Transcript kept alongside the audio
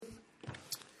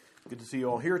Good to see you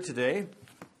all here today.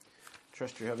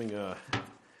 Trust you're having a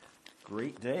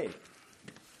great day.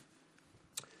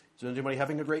 Is anybody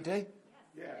having a great day?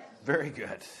 Yes. Very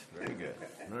good. Very good.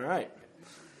 All right.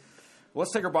 Well,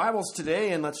 let's take our Bibles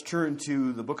today and let's turn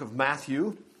to the book of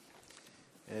Matthew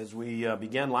as we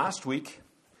began last week.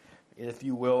 If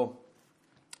you will,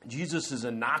 Jesus'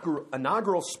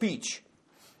 inaugural speech.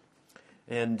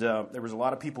 And there was a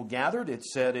lot of people gathered. It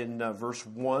said in verse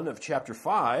 1 of chapter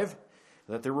 5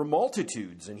 that there were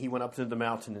multitudes, and he went up to the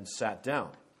mountain and sat down.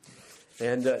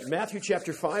 And Matthew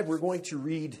chapter 5, we're going to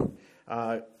read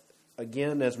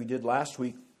again as we did last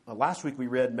week. Last week we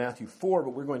read Matthew 4,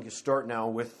 but we're going to start now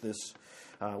with this,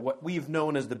 what we've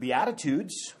known as the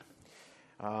Beatitudes.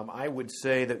 I would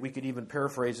say that we could even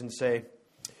paraphrase and say,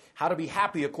 how to be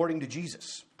happy according to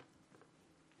Jesus.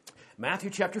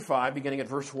 Matthew chapter 5, beginning at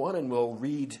verse 1, and we'll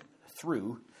read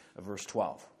through verse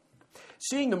 12.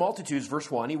 Seeing the multitudes,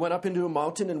 verse 1, he went up into a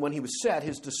mountain, and when he was set,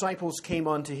 his disciples came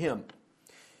unto him.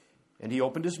 And he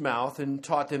opened his mouth and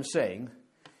taught them, saying,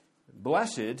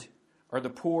 Blessed are the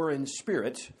poor in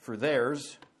spirit, for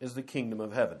theirs is the kingdom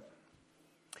of heaven.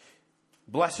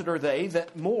 Blessed are they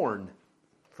that mourn,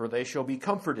 for they shall be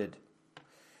comforted.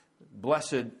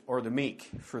 Blessed are the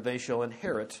meek, for they shall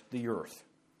inherit the earth.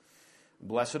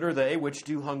 Blessed are they which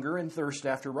do hunger and thirst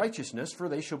after righteousness, for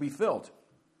they shall be filled.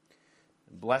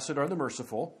 Blessed are the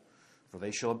merciful, for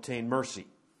they shall obtain mercy.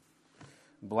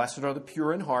 Blessed are the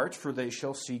pure in heart, for they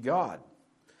shall see God.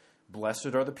 Blessed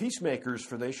are the peacemakers,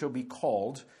 for they shall be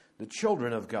called the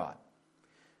children of God.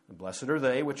 And blessed are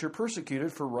they which are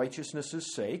persecuted for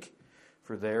righteousness' sake,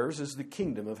 for theirs is the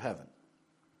kingdom of heaven.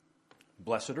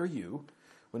 Blessed are you,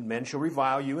 when men shall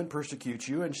revile you and persecute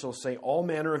you, and shall say all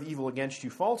manner of evil against you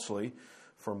falsely,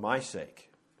 for my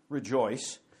sake.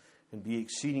 Rejoice, and be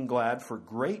exceeding glad, for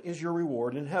great is your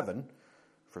reward in heaven,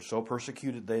 for so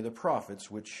persecuted they the prophets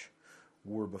which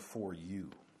were before you.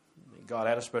 May God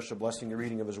add a special blessing to the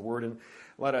reading of his word, and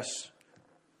let us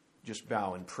just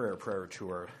bow in prayer prior to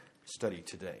our study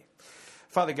today.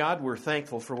 Father God, we're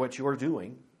thankful for what you are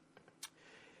doing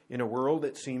in a world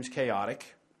that seems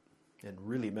chaotic and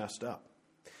really messed up.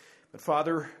 But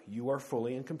Father, you are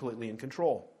fully and completely in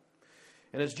control.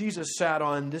 And as Jesus sat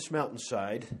on this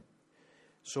mountainside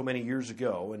so many years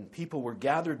ago, and people were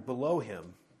gathered below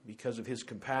him because of his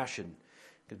compassion,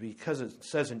 because it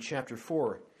says in chapter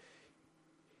 4,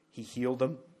 he healed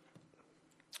them,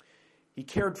 he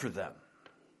cared for them.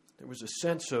 There was a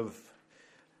sense of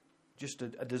just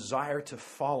a desire to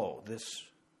follow this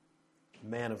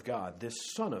man of God, this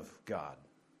Son of God.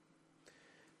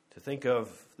 To think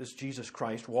of this Jesus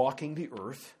Christ walking the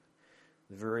earth,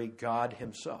 the very God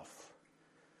himself.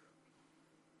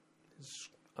 It's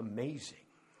amazing.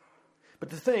 But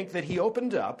to think that he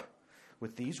opened up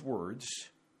with these words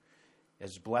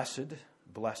as blessed,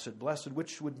 blessed, blessed,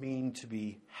 which would mean to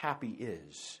be happy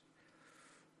is.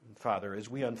 And Father, as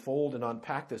we unfold and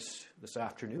unpack this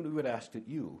afternoon, we would ask that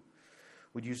you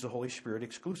would use the Holy Spirit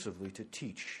exclusively to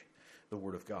teach the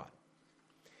Word of God.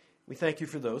 We thank you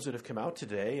for those that have come out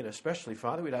today, and especially,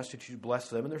 Father, we'd ask that you bless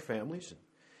them and their families, and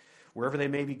wherever they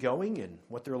may be going and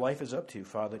what their life is up to,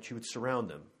 Father, that you would surround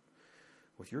them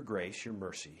with your grace, your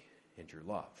mercy, and your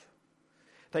love.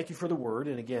 Thank you for the word,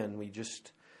 and again, we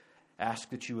just ask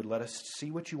that you would let us see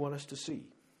what you want us to see,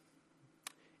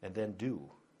 and then do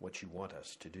what you want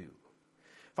us to do.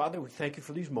 Father, we thank you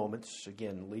for these moments,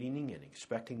 again, leaning and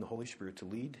expecting the Holy Spirit to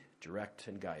lead, direct,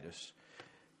 and guide us.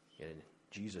 In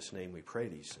Jesus' name we pray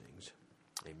these things.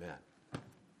 Amen.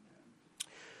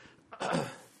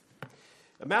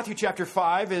 Matthew chapter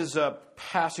 5 is a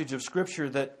passage of Scripture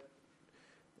that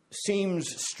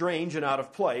seems strange and out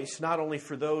of place, not only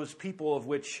for those people of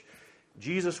which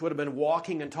Jesus would have been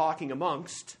walking and talking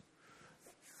amongst,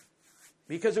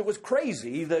 because it was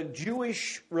crazy. The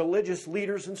Jewish religious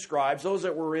leaders and scribes, those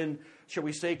that were in, shall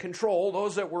we say, control,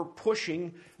 those that were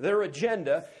pushing their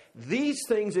agenda, these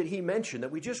things that he mentioned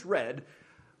that we just read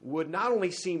would not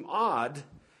only seem odd,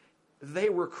 they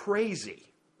were crazy.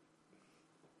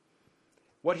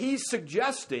 What he's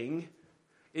suggesting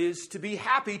is to be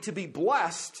happy, to be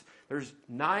blessed. There's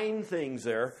 9 things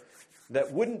there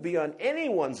that wouldn't be on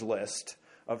anyone's list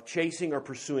of chasing or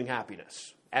pursuing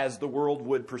happiness, as the world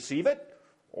would perceive it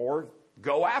or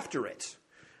go after it.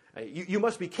 You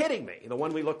must be kidding me. The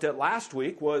one we looked at last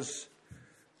week was,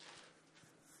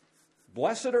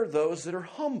 blessed are those that are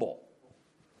humble.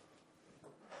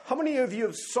 How many of you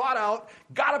have sought out,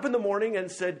 got up in the morning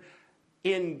and said,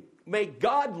 may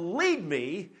God lead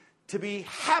me to be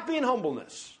happy in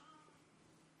humbleness?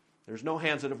 There's no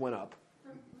hands that have went up.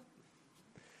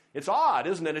 It's odd,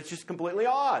 isn't it? It's just completely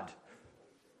odd.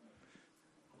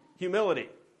 Humility.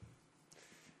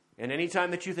 And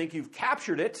anytime that you think you've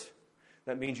captured it,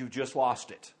 that means you've just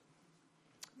lost it.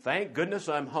 Thank goodness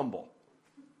I'm humble.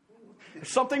 There's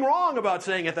something wrong about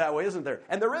saying it that way, isn't there?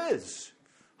 And there is.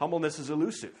 Humbleness is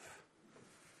elusive.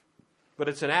 But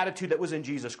it's an attitude that was in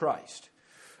Jesus Christ.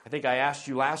 I think I asked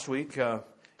you last week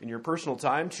in your personal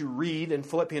time to read in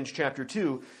Philippians chapter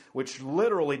 2, which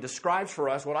literally describes for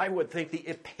us what I would think the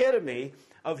epitome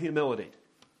of humility.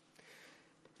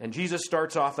 And Jesus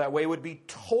starts off that way, would be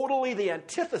totally the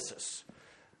antithesis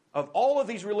of all of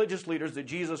these religious leaders that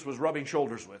Jesus was rubbing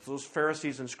shoulders with, those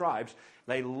Pharisees and scribes.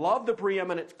 They loved the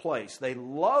preeminent place. They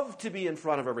loved to be in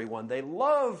front of everyone. They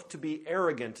loved to be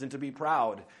arrogant and to be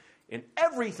proud in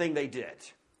everything they did.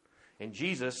 And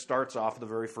Jesus starts off the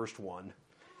very first one,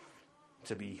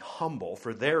 to be humble,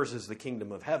 for theirs is the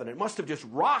kingdom of heaven. It must have just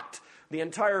rocked the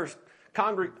entire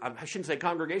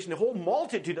congregation, the whole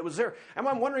multitude that was there. And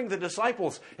I'm wondering the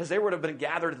disciples, as they would have been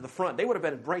gathered at the front, they would have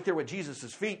been right there with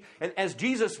Jesus' feet. And as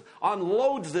Jesus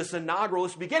unloads this inaugural,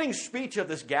 this beginning speech of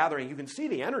this gathering, you can see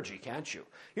the energy, can't you?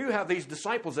 You have these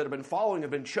disciples that have been following, have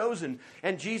been chosen,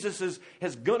 and Jesus is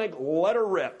going to let her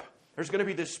rip. There's going to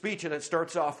be this speech, and it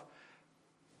starts off,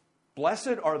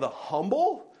 "Blessed are the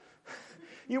humble?"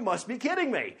 You must be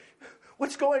kidding me.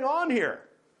 What's going on here?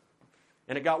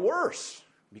 And it got worse,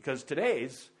 because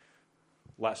today's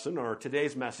lesson, or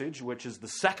today's message, which is the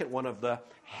second one of the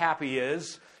happy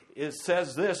is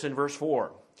says this in verse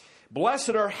 4.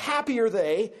 "Blessed are happy are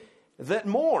they that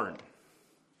mourn,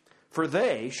 for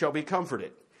they shall be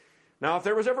comforted." Now, if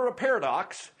there was ever a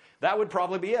paradox, that would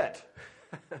probably be it.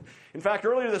 In fact,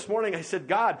 earlier this morning I said,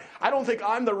 "God, I don't think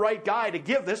I'm the right guy to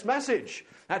give this message.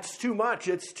 That's too much.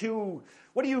 It's too...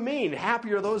 What do you mean?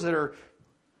 Happy are those that are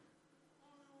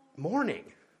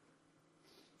mourning,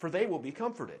 for they will be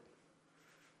comforted."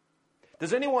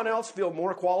 Does anyone else feel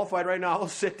more qualified right now? I'll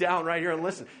sit down right here and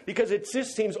listen, because it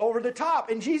just seems over the top.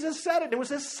 And Jesus said it. It was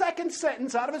his second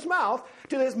sentence out of his mouth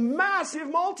to this massive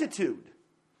multitude.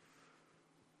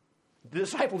 The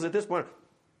disciples at this point,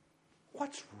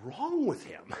 what's wrong with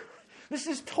him? This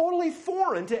is totally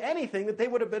foreign to anything that they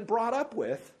would have been brought up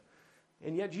with.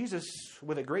 And yet Jesus,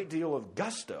 with a great deal of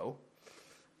gusto,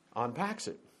 unpacks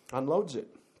it, unloads it.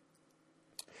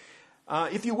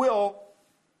 If you will,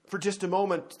 for just a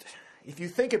moment, if you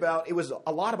think about, it was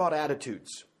a lot about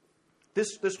attitudes.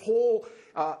 This whole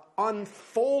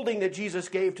unfolding that Jesus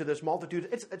gave to this multitude,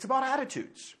 it's about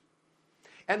attitudes.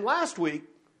 And last week,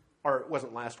 or it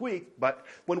wasn't last week, but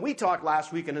when we talked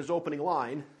last week in his opening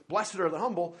line, "Blessed are the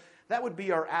humble," that would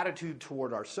be our attitude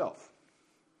toward ourselves.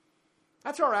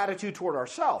 That's our attitude toward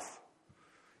ourselves.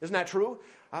 Isn't that true?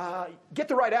 Get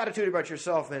the right attitude about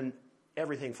yourself and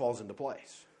everything falls into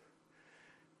place.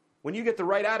 When you get the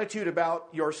right attitude about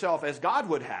yourself as God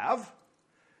would have,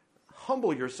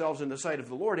 humble yourselves in the sight of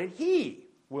the Lord and he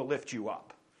will lift you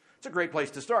up. It's a great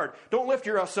place to start. Don't lift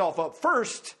yourself up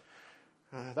first.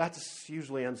 That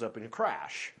usually ends up in a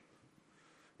crash.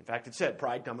 In fact, it said,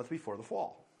 "Pride cometh before the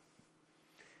fall."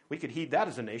 We could heed that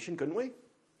as a nation, couldn't we?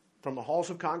 From the halls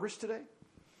of Congress today.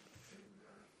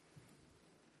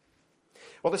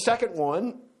 Well, the second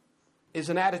one is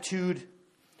an attitude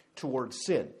toward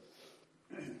sin.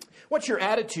 What's your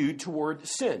attitude toward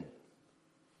sin?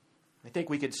 I think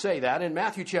we could say that in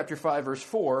Matthew chapter 5, verse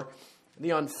 4,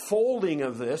 the unfolding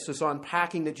of this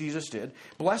unpacking that Jesus did.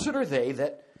 "Blessed are they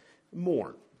that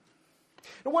mourn."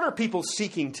 Now, what are people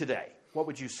seeking today? What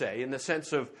would you say in the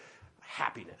sense of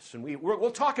happiness? And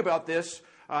we'll talk about this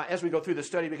as we go through the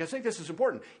study, because I think this is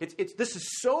important. This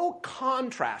is so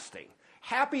contrasting.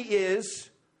 Happy is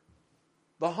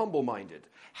the humble-minded.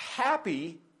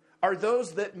 Happy are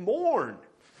those that mourn.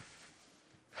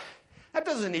 That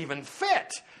doesn't even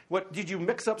fit. What, did you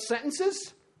mix up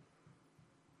sentences?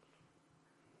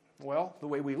 Well, the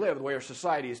way we live, the way our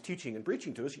society is teaching and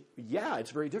preaching to us, yeah,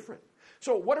 it's very different.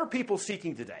 So what are people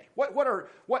seeking today?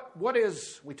 What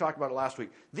is, we talked about it last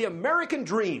week, the American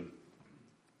dream?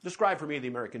 Describe for me the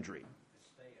American dream.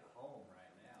 Stay at home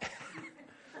right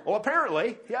now. Well,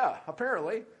 apparently.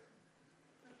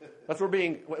 That's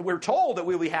we're told that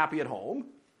we'll be happy at home.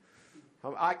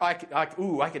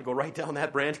 I could go right down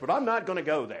that branch, but I'm not going to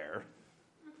go there.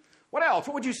 What else?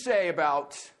 What would you say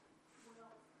about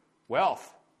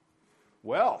wealth?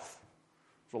 Wealth.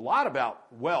 There's a lot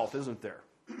about wealth, isn't there?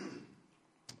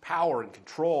 Power and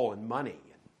control and money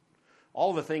and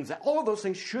all of those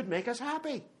things should make us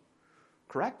happy.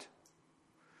 Correct?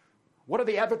 What are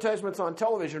the advertisements on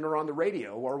television or on the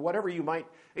radio or whatever you might,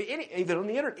 even on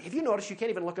the internet? Have you noticed you can't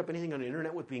even look up anything on the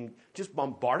internet with being just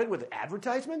bombarded with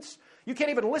advertisements? You can't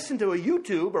even listen to a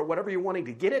YouTube or whatever you're wanting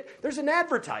to get it. There's an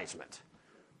advertisement.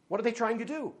 What are they trying to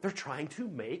do? They're trying to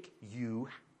make you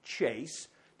chase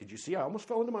Did you see? I almost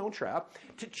fell into my own trap.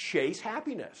 To chase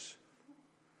happiness.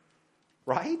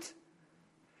 Right?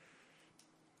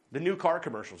 The new car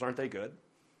commercials, aren't they good?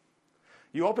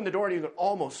 You open the door and you can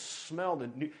almost smell the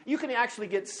new. You can actually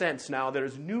get sense now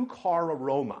there's new car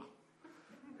aroma.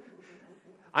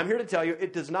 I'm here to tell you,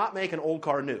 it does not make an old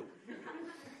car new.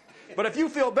 But if you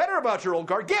feel better about your old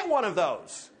car, get one of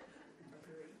those.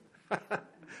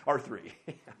 Or 3.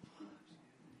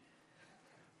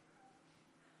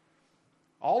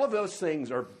 All of those things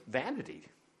are vanity.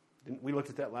 We looked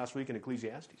at that last week in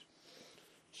Ecclesiastes.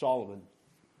 Solomon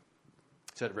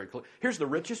said it very clearly. Here's the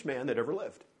richest man that ever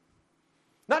lived.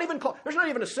 Not even close. There's not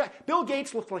even a sec. Bill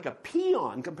Gates looked like a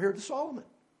peon compared to Solomon.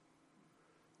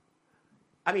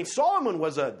 I mean, Solomon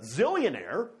was a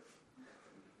zillionaire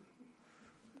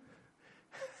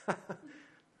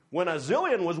when a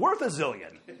zillion was worth a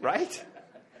zillion, right?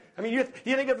 I mean, you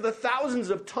think of the thousands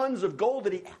of tons of gold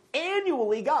that he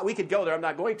annually got. We could go there. I'm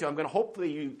not going to. I'm going to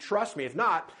hopefully you trust me. If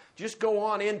not, just go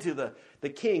on into the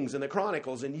Kings and the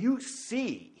Chronicles, and you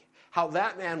see how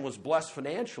that man was blessed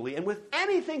financially and with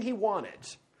anything he wanted.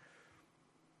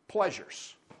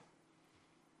 Pleasures.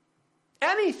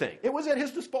 Anything. It was at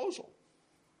his disposal.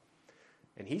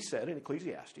 And he said in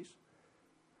Ecclesiastes,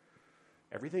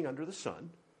 everything under the sun,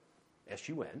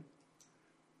 S-U-N,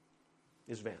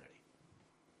 is vanity.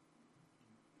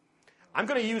 I'm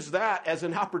going to use that as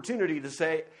an opportunity to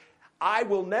say, I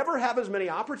will never have as many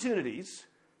opportunities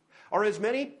or as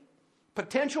many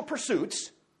potential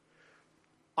pursuits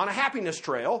on a happiness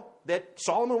trail that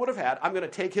Solomon would have had. I'm going to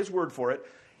take his word for it.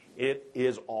 It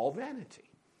is all vanity.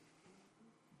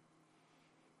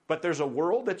 But there's a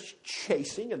world that's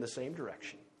chasing in the same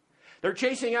direction. They're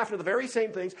chasing after the very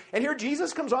same things. And here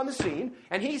Jesus comes on the scene,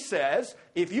 and he says,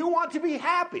 if you want to be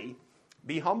happy,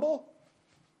 be humble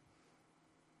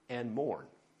and mourn.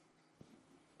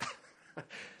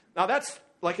 Now that's,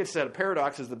 like I said, a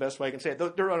paradox is the best way I can say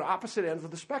it. They're on opposite ends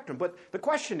of the spectrum. But the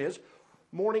question is,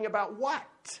 mourning about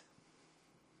what?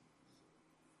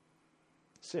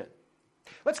 Sin.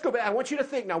 Let's go back. I want you to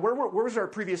think now, where was our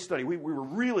previous study? We were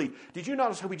really, did you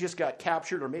notice how we just got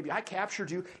captured, or maybe I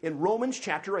captured you, in Romans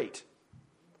chapter 8?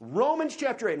 Romans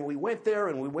chapter 8, and we went there,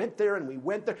 and we went there, and we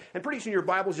went there, and pretty soon your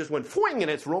Bibles just went foing, and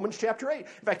it's Romans chapter 8. In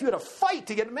fact, you had a fight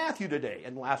to get to Matthew today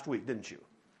and last week, didn't you?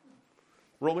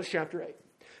 Romans chapter 8.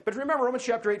 But remember, Romans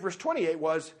chapter 8, verse 28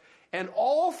 was, and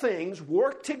all things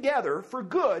work together for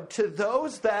good to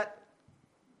those that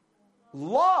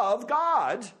love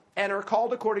God and are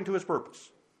called according to his purpose.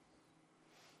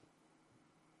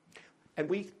 And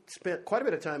we spent quite a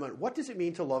bit of time on what does it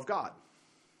mean to love God?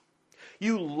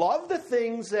 You love the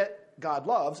things that God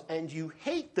loves, and you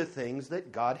hate the things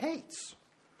that God hates.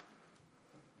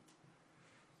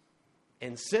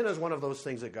 And sin is one of those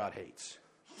things that God hates.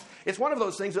 It's one of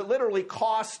those things that literally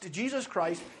cost Jesus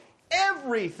Christ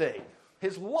everything.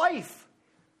 His life,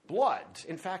 blood.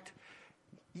 In fact,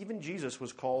 even Jesus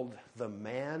was called the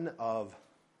man of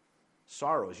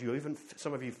sorrows.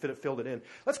 Some of you filled it in.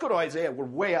 Let's go to Isaiah. We're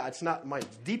way out. It's not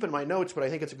deep in my notes, but I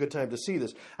think it's a good time to see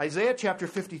this. Isaiah chapter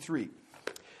 53.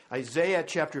 Isaiah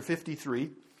chapter 53.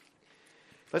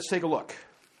 Let's take a look.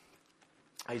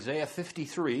 Isaiah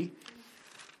 53.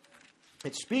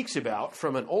 It speaks about,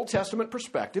 from an Old Testament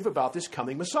perspective, about this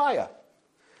coming Messiah.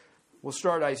 We'll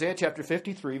start Isaiah chapter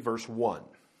 53, verse 1.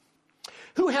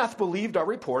 Who hath believed our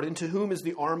report, and to whom is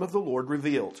the arm of the Lord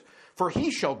revealed? For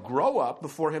he shall grow up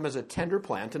before him as a tender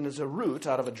plant, and as a root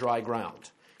out of a dry ground.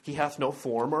 He hath no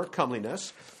form or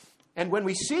comeliness, and when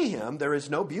we see him, there is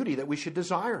no beauty that we should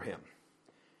desire him.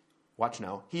 Watch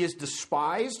now. He is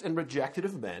despised and rejected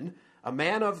of men, a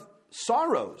man of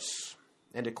sorrows,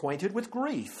 and acquainted with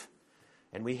grief.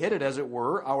 And we hid it, as it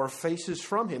were, our faces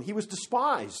from him. He was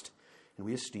despised, and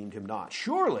we esteemed him not.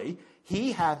 Surely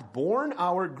he hath borne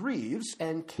our griefs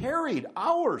and carried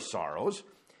our sorrows,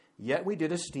 yet we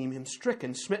did esteem him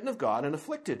stricken, smitten of God, and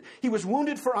afflicted. He was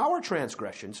wounded for our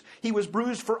transgressions. He was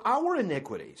bruised for our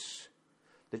iniquities.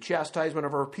 The chastisement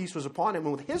of our peace was upon him,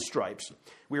 and with his stripes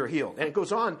we are healed. And it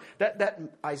goes on. That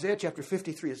Isaiah chapter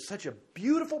 53 is such a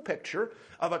beautiful picture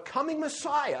of a coming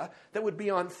Messiah that would be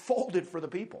unfolded for the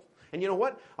people. And you know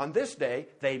what? On this day,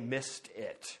 they missed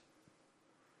it.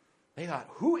 They thought,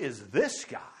 who is this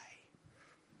guy?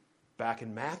 Back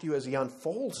in Matthew, as he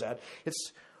unfolds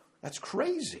that's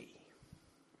crazy.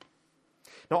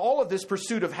 Now, all of this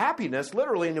pursuit of happiness,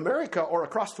 literally in America or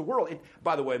across the world,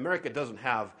 by the way, America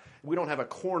we don't have a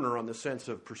corner on the sense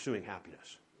of pursuing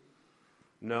happiness.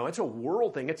 No, it's a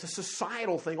world thing. It's a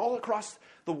societal thing all across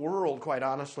the world, quite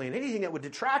honestly. And anything that would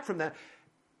detract from that,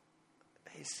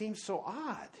 it seems so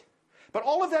odd. But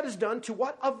all of that is done to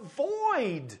what?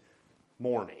 Avoid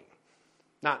mourning.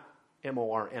 Not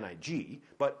M-O-R-N-I-G,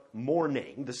 but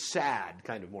mourning, the sad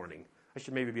kind of mourning. I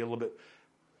should maybe be a little bit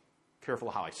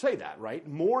careful how I say that, right?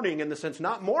 Mourning in the sense,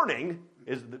 not mourning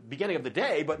is the beginning of the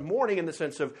day, but mourning in the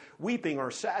sense of weeping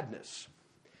or sadness.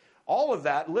 All of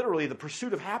that, literally, the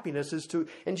pursuit of happiness is to,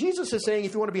 and Jesus is saying,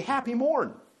 if you want to be happy,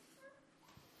 mourn.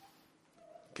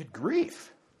 Good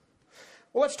grief.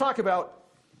 Well, let's talk about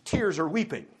tears or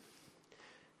weeping.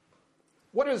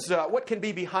 What can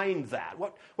be behind that?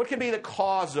 What can be the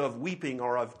cause of weeping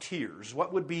or of tears?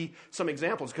 What would be some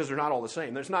examples? Because they're not all the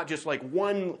same. There's not just like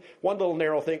one little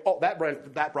narrow thing. Oh, that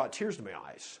brought tears to my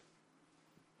eyes.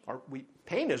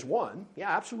 Pain is one. Yeah,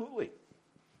 absolutely.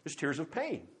 There's tears of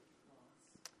pain.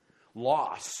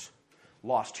 Loss.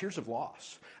 Tears of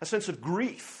loss. A sense of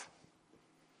grief.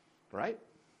 Right?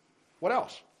 What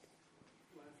else?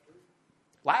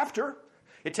 Laughter.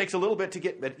 It takes a little bit to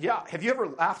get, but yeah. Have you ever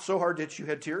laughed so hard that you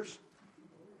had tears?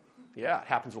 Yeah, it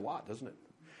happens a lot, doesn't it?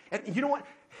 And you know what?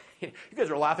 You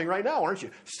guys are laughing right now, aren't you?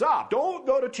 Stop. Don't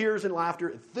go to tears and laughter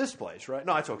at this place, right?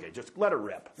 No, it's okay. Just let it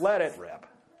rip. Let it rip.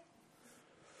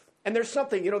 And there's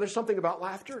something about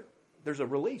laughter. There's a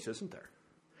release, isn't there?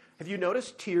 Have you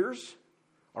noticed tears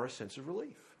are a sense of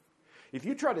relief? If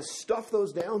you try to stuff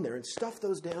those down there,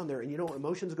 and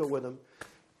emotions go with them,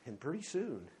 and pretty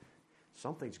soon,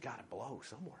 something's got to blow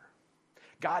somewhere.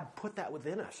 God put that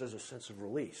within us as a sense of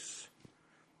release.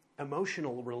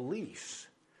 Emotional release.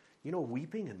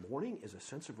 Weeping and mourning is a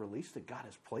sense of release that God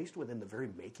has placed within the very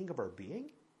making of our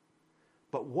being.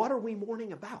 But what are we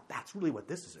mourning about? That's really what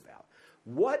this is about.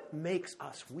 What makes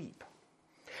us weep?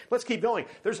 Let's keep going.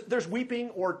 There's weeping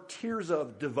or tears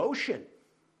of devotion,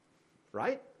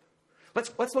 right?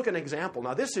 Let's look at an example.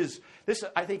 Now this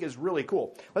I think is really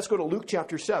cool. Let's go to Luke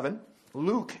chapter 7.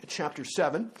 Luke chapter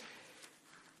 7.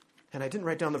 And I didn't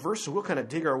write down the verse, so we'll kind of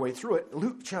dig our way through it.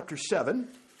 Luke chapter 7.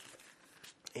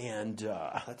 And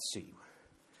let's see.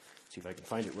 See if I can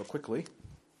find it real quickly.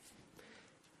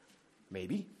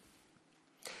 Maybe.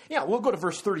 Yeah, we'll go to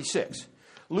verse 36.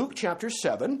 Luke chapter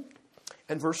 7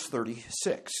 and verse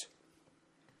 36.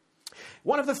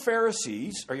 One of the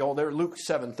Pharisees, are you all there? Luke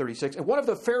 7:36. And one of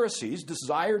the Pharisees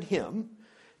desired him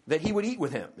that he would eat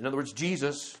with him. In other words,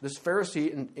 Jesus, this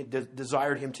Pharisee,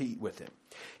 desired him to eat with him.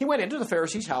 He went into the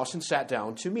Pharisee's house and sat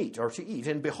down to eat.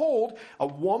 And behold, a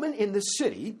woman in the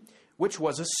city, which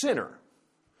was a sinner.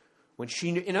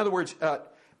 In other words,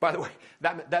 by the way,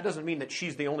 that doesn't mean that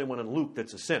she's the only one in Luke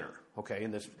that's a sinner. Okay,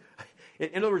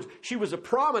 in other words, she was a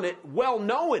prominent,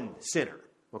 well-known sinner.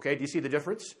 Okay, do you see the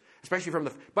difference? Especially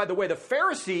by the way, the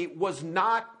Pharisee was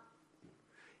not,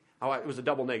 it was a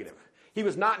double negative. He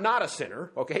was not a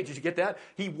sinner, okay? Did you get that?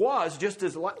 He was just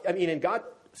as, in God,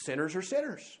 sinners are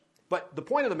sinners. But the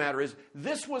point of the matter is,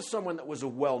 this was someone that was a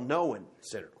well-known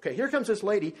sinner. Okay, here comes this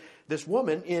lady, this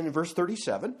woman in verse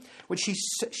 37. When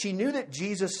she knew that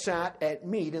Jesus sat at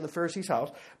meat in the Pharisee's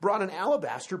house, brought an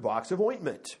alabaster box of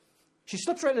ointment. She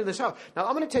slips right into this house. Now,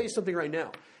 I'm going to tell you something right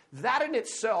now. That in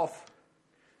itself,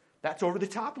 that's over the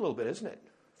top a little bit, isn't it?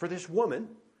 For this woman,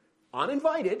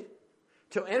 uninvited,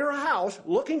 to enter a house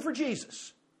looking for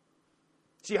Jesus.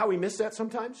 See how we miss that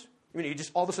sometimes? You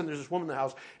just all of a sudden there's this woman in the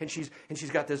house and she's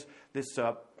got this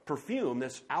perfume,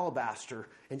 this alabaster,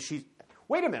 and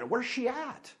wait a minute, where's she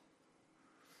at?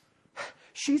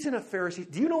 She's in a Pharisee.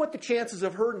 Do you know what the chances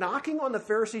of her knocking on the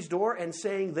Pharisee's door and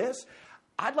saying this?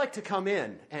 I'd like to come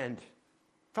in and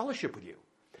fellowship with you.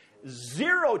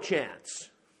 0 chance.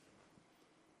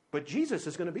 But Jesus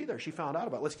is going to be there. She found out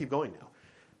about it. Let's keep going now.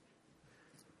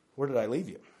 Where did I leave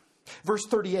you? Verse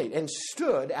 38, and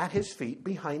stood at his feet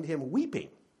behind him weeping,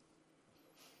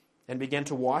 and began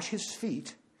to wash his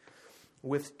feet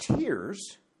with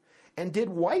tears, and did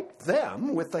wipe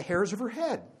them with the hairs of her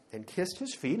head, and kissed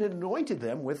his feet and anointed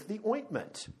them with the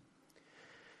ointment.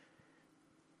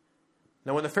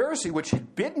 Now when the Pharisee which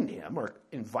had bidden him or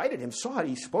invited him saw it,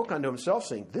 he spoke unto himself,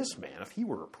 saying, this man, if he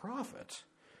were a prophet,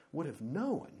 would have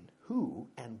known who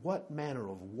and what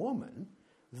manner of woman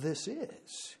this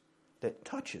is that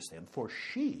touches him, for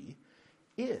she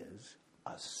is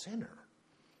a sinner.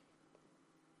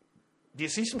 Do you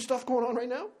see some stuff going on right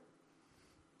now?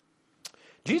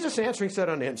 Jesus answering said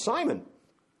unto him, Simon,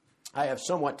 I have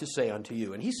somewhat to say unto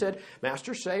you. And he said,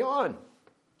 Master, say on.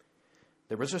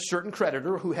 There was a certain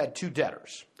creditor who had 2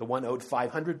 debtors. The one owed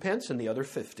 500 pence and the other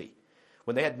 50.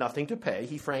 When they had nothing to pay,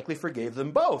 he frankly forgave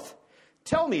them both.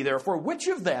 Tell me, therefore, which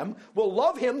of them will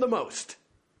love him the most?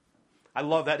 I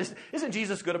love that. Isn't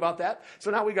Jesus good about that?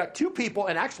 So now we got 2 people,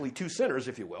 and actually 2 sinners,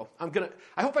 if you will.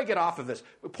 I hope I get off of this.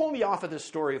 Pull me off of this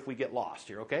story if we get lost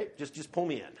here, okay? Just pull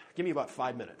me in. Give me about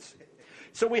 5 minutes.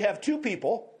 So we have 2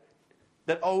 people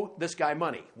that owe this guy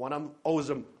money. One of them owes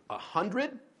him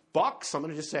 100, bucks, I'm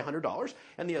going to just say $100,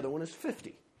 and the other one is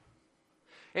 50.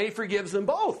 And he forgives them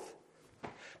both.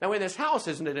 Now, in this house,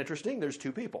 isn't it interesting? There's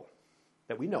two people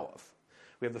that we know of.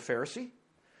 We have the Pharisee,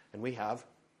 and we have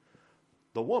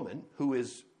the woman who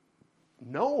is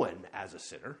known as a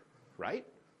sinner, right?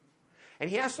 And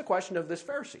he asks the question of this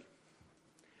Pharisee.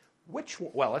 Let's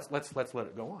let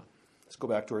it go on. Let's go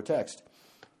back to our text.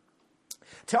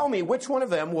 Tell me, which one of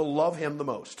them will love him the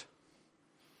most?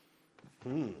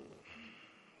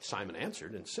 Simon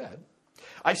answered and said,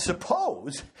 I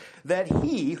suppose that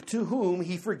he to whom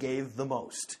he forgave the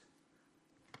most.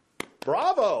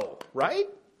 Bravo, right?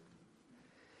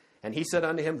 And he said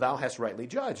unto him, Thou hast rightly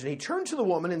judged. And he turned to the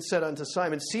woman and said unto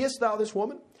Simon, Seest thou this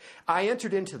woman? I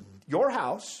entered into your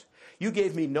house. You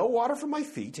gave me no water for my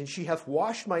feet, and she hath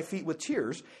washed my feet with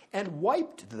tears, and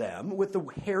wiped them with the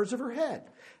hairs of her head.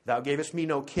 Thou gavest me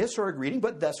no kiss or a greeting,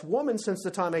 but this woman, since the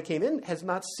time I came in, has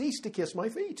not ceased to kiss my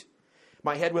feet.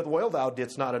 My head with oil thou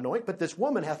didst not anoint, but this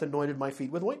woman hath anointed my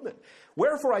feet with ointment.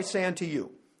 Wherefore I say unto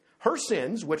you, her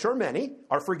sins, which are many,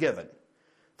 are forgiven.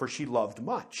 For she loved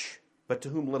much. But to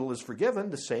whom little is forgiven,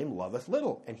 the same loveth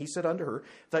little. And he said unto her,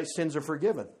 Thy sins are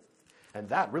forgiven. And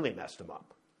that really messed him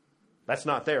up. That's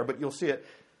not there, but you'll see it.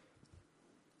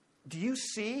 Do you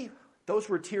see? Those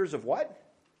were tears of what?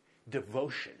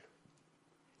 Devotion.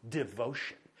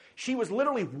 Devotion. She was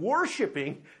literally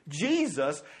worshiping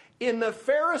Jesus in the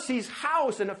Pharisee's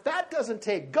house. And if that doesn't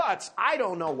take guts, I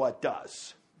don't know what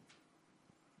does.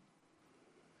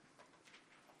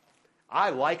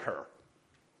 I like her.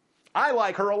 I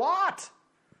like her a lot.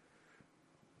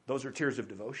 Those are tears of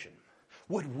devotion.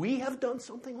 Would we have done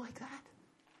something like that?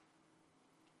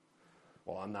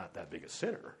 Well, I'm not that big a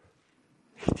sinner.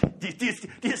 Do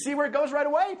you see where it goes right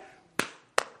away?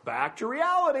 Back to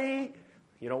reality.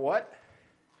 You know what?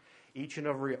 Each and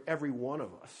every one of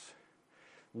us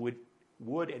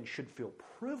would and should feel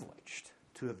privileged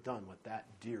to have done what that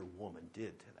dear woman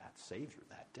did to that Savior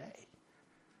that day.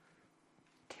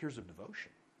 Tears of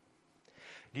devotion.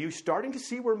 Do you starting to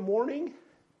see where mourning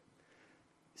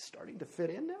is starting to fit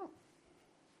in now?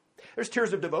 There's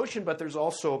tears of devotion, but there's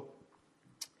also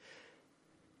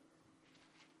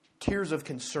tears of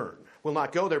concern. We'll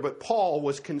not go there, but Paul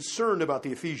was concerned about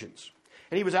the Ephesians.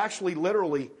 And he was actually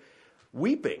literally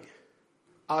weeping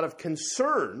out of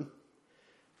concern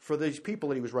for these people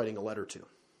that he was writing a letter to.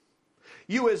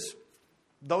 You, as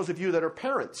those of you that are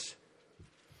parents,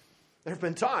 there have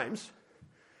been times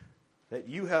that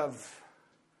you have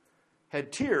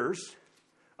had tears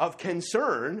of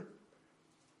concern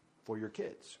for your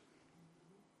kids.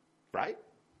 Right?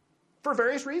 For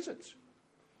various reasons.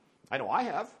 I know I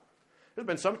have. There's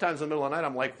been sometimes in the middle of the night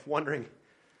I'm like wondering,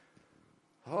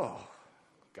 oh,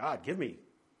 God, give me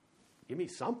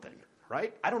something,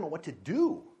 right? I don't know what to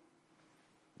do.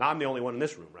 Now, I'm the only one in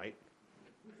this room, right?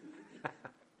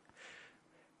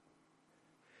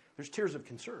 There's tears of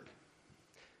concern.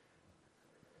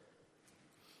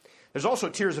 There's also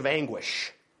tears of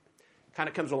anguish. Kind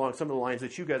of comes along some of the lines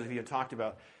that you guys have even talked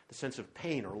about, the sense of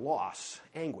pain or loss,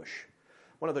 anguish.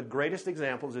 One of the greatest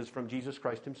examples is from Jesus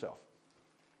Christ himself.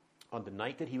 On the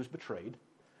night that he was betrayed,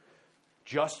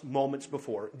 just moments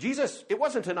before. Jesus, it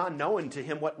wasn't an unknown to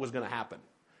him what was going to happen.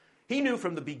 He knew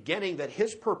from the beginning that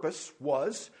his purpose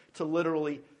was to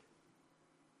literally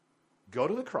go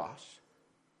to the cross,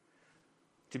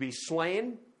 to be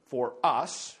slain for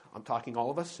us, I'm talking all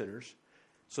of us sinners,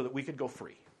 so that we could go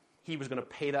free. He was going to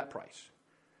pay that price.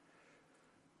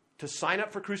 To sign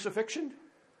up for crucifixion,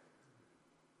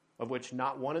 of which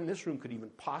not one in this room could even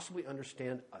possibly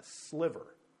understand a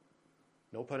sliver,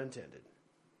 no pun intended,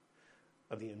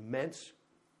 of the immense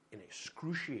and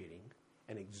excruciating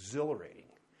and exhilarating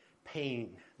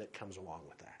pain that comes along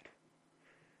with that.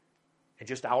 And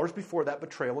just hours before that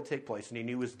betrayal would take place, and he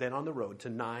knew he was then on the road to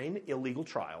 9 illegal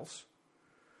trials,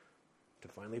 to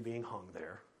finally being hung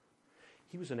there,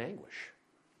 he was in anguish.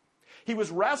 He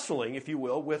was wrestling, if you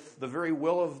will, with the very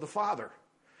will of the Father.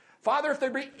 Father, if there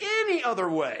be any other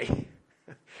way,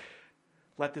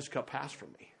 let this cup pass from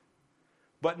me.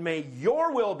 But may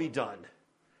your will be done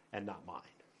and not mine.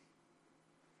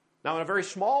 Now, in a very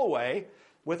small way,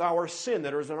 with our sin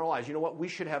that is in our lives, you know what? We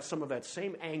should have some of that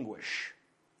same anguish,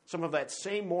 some of that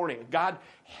same mourning. God,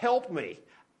 help me.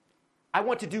 I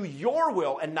want to do your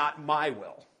will and not my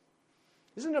will.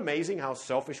 Isn't it amazing how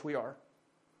selfish we are?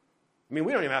 I mean,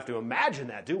 we don't even have to imagine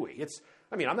that, do we?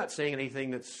 I'm not saying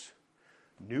anything that's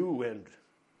new and,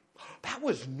 that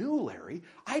was new, Larry.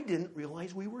 I didn't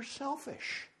realize we were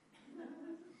selfish.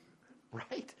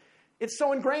 Right? It's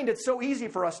so ingrained, it's so easy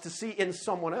for us to see in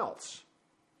someone else.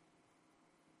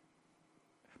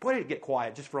 Boy, did it get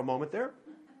quiet just for a moment there.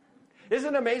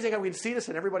 Isn't it amazing how we can see this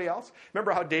in everybody else?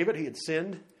 Remember how David, he had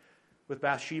sinned with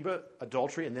Bathsheba,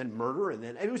 adultery, and then murder, and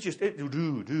then it was just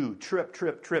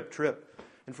trip.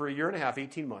 And for a year and a half,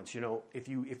 18 months, if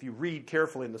you read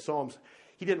carefully in the Psalms,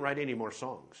 he didn't write any more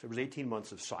songs. It was 18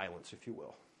 months of silence, if you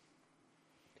will.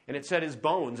 And it said his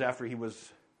bones after he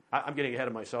was, I'm getting ahead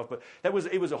of myself, but it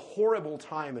was a horrible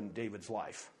time in David's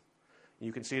life.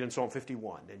 You can see it in Psalm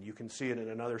 51, and you can see it in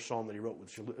another psalm that he wrote,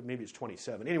 which maybe it's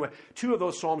 27. Anyway, two of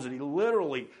those psalms that he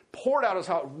literally poured out his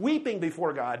heart, weeping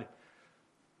before God.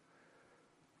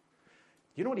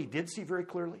 You know what he did see very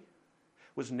clearly?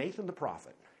 Was Nathan the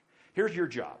prophet. Here's your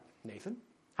job, Nathan.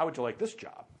 How would you like this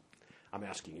job? I'm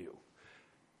asking you.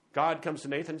 God comes to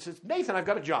Nathan and says, Nathan, I've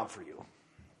got a job for you.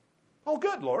 Oh,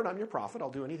 good, Lord, I'm your prophet. I'll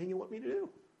do anything you want me to do.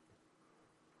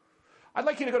 I'd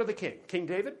like you to go to the king, King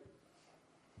David,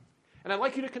 and I'd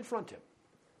like you to confront him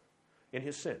in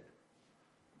his sin.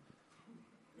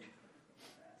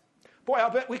 Boy,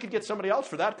 I'll bet we could get somebody else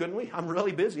for that, couldn't we? I'm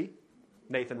really busy.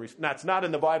 Nathan, that's not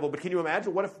in the Bible, but can you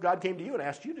imagine what if God came to you and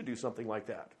asked you to do something like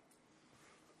that?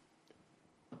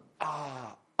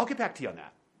 I'll get back to you on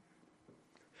that.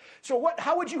 So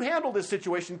how would you handle this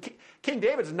situation? King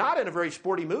David's not in a very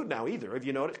sporty mood now either. Have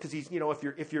you noticed? Because he's,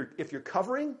 if you're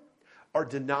covering or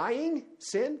denying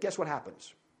sin, guess what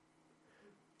happens?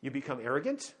 You become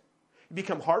arrogant, you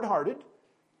become hard-hearted,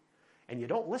 and you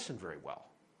don't listen very well.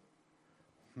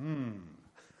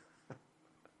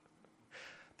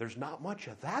 There's not much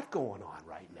of that going on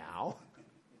right now.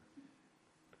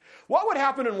 What would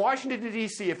happen in Washington,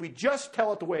 D.C. if we just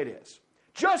tell it the way it is?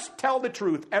 Just tell the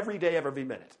truth every day of every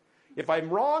minute. If I'm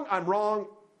wrong,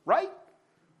 right?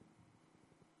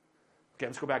 Okay,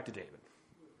 let's go back to David.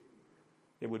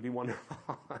 It would be wonderful.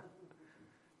 But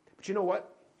you know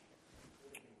what?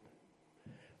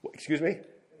 Excuse me?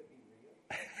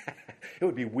 It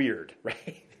would be weird, right?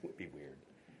 It would be weird.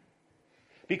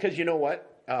 Because you know what?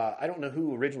 I don't know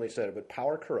who originally said it, but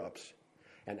power corrupts,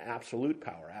 and absolute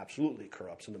power absolutely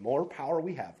corrupts. And the more power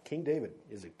we have, King David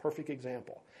is a perfect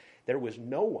example. There was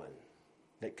no one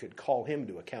that could call him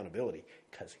to accountability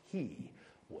because he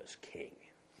was king.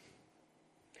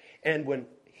 And when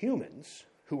humans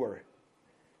who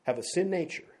have a sin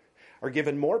nature are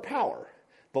given more power,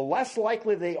 the less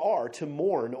likely they are to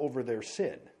mourn over their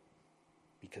sin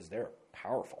because they're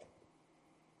powerful.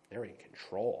 They're in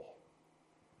control.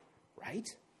 Right?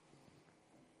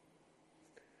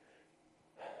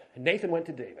 And Nathan went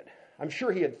to David. I'm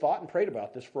sure he had thought and prayed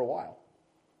about this for a while.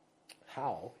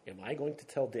 How am I going to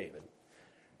tell David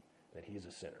that he's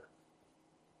a sinner?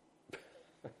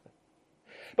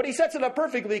 But he sets it up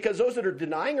perfectly because those that are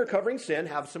denying or covering sin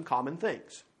have some common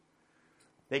things.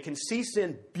 They can see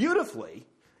sin beautifully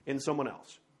in someone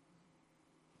else.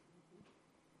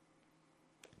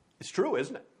 It's true,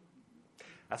 isn't it?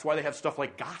 That's why they have stuff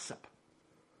like gossip.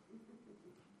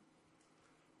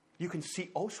 You can see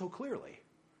oh so clearly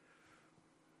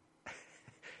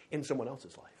in someone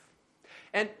else's life.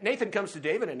 And Nathan comes to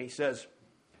David and he says,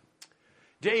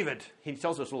 David, he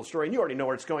tells us a little story, and you already know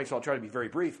where it's going, so I'll try to be very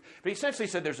brief. But he essentially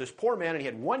said there's this poor man and he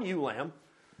had one ewe lamb,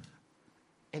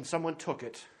 and someone took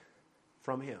it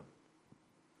from him.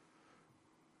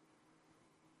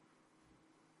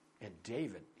 And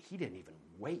David, he didn't even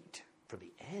wait for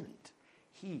the end.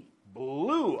 He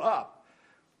blew up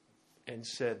and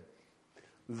said,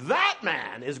 that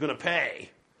man is going to pay.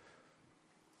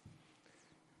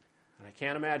 And I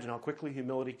can't imagine how quickly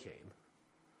humility came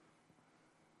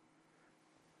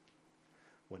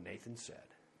when Nathan said,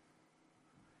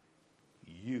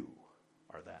 you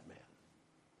are that man.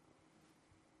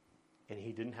 And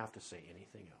he didn't have to say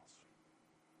anything else.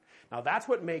 Now that's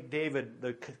what made David,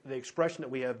 the expression that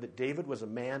we have that David was a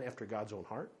man after God's own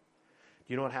heart.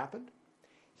 Do you know what happened?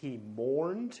 He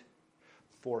mourned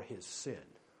for his sin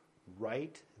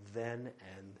right then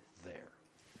and there.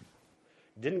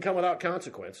 Didn't come without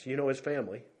consequence. You know his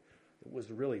family. It was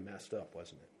really messed up,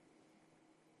 wasn't it?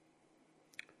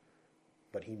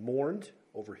 But he mourned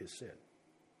over his sin.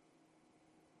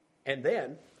 And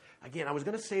then, again, I was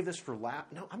going to save this for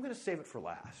last. No, I'm going to save it for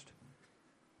last.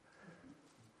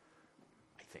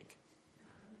 I think.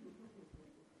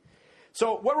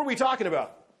 So, what were we talking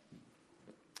about?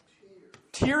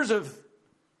 Tears of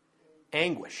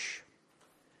anguish.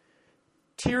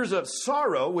 Tears of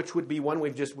sorrow, which would be one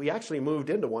we actually moved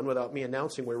into one without me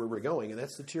announcing where we were going, and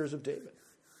that's the tears of David.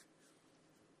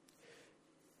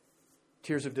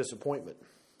 Tears of disappointment.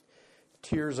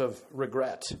 Tears of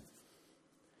regret.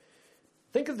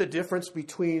 Think of the difference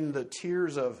between the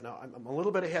tears of, now I'm a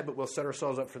little bit ahead, but we'll set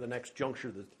ourselves up for the next juncture,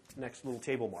 the next little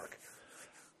table mark.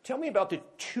 Tell me about the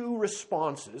two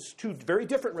responses, two very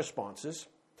different responses,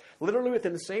 literally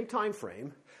within the same time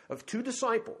frame, of two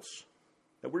disciples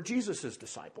that were Jesus'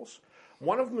 disciples.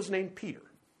 One of them was named Peter.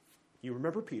 You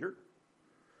remember Peter?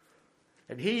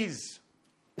 And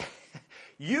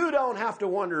you don't have to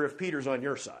wonder if Peter's on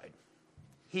your side.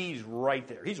 He's right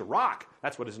there. He's a rock.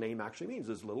 That's what his name actually means,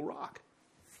 is little rock.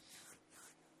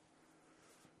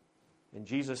 And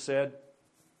Jesus said,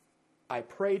 I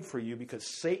prayed for you because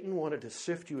Satan wanted to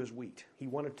sift you as wheat. He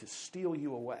wanted to steal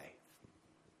you away.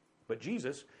 But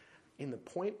Jesus, in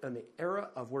the era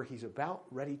of where he's about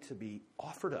ready to be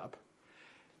offered up,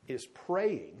 is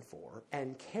praying for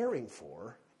and caring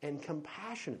for and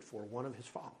compassionate for one of his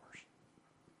followers.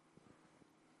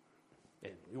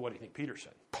 And what do you think Peter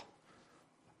said?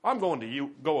 I'm going to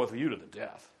go with you to the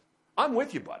death. I'm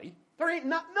with you, buddy. There ain't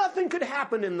nothing could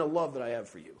happen in the love that I have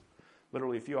for you.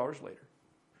 Literally a few hours later,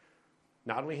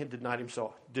 not only had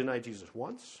denied Jesus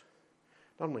once,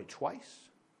 not only twice,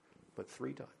 but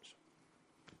 3 times.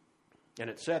 And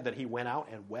it said that he went out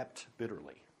and wept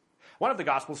bitterly. One of the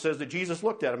Gospels says that Jesus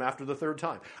looked at him after the 3rd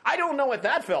time. I don't know what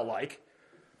that felt like,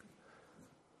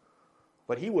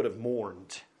 but he would have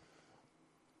mourned.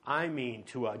 I mean,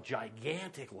 to a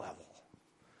gigantic level.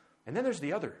 And then there's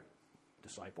the other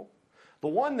disciple, the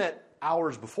one that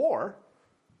hours before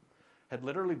had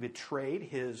literally betrayed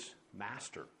his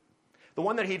master. The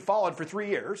one that he'd followed for 3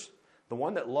 years, the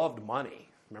one that loved money.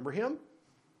 Remember him?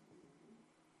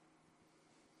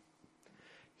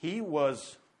 He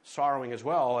was sorrowing as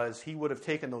well, as he would have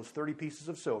taken those 30 pieces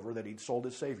of silver that he'd sold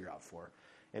his Savior out for,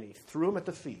 and he threw them at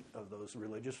the feet of those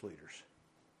religious leaders.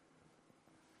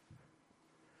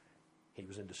 He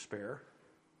was in despair,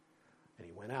 and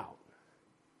he went out,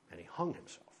 and he hung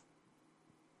himself.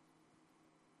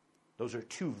 Those are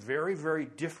 2 very, very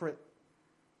different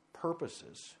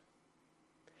purposes,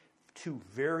 2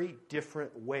 very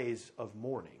different ways of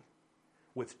mourning,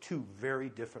 with 2 very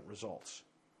different results.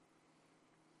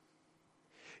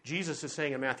 Jesus is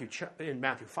saying in Matthew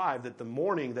 5 that the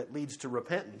mourning that leads to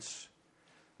repentance,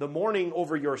 the mourning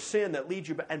over your sin that leads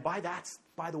you, and by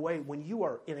the way, when you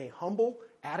are in a humble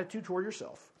attitude toward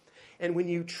yourself, and when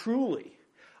you truly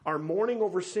are mourning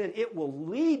over sin, it will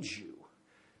lead you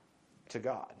to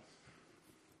God.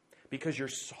 Because your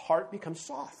heart becomes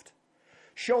soft.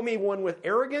 Show me one with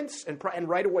arrogance, and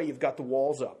right away you've got the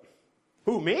walls up.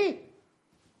 Who, me?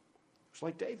 It's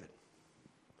like David.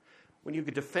 When you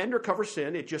could defend or cover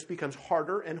sin, it just becomes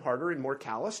harder and harder and more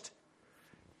calloused.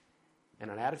 And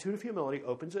an attitude of humility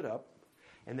opens it up.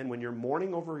 And then when you're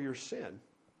mourning over your sin,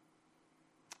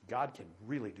 God can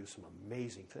really do some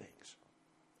amazing things.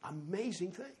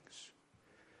 Amazing things.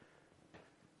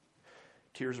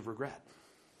 Tears of regret.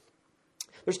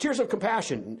 There's tears of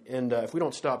compassion. And if we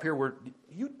don't stop here,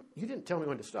 you didn't tell me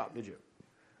when to stop, did you?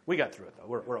 We got through it, though.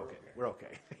 We're okay. We're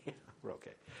okay. We're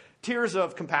okay. Tears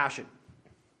of compassion.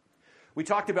 We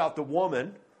talked about the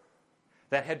woman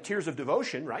that had tears of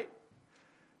devotion, right?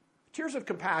 Tears of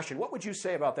compassion. What would you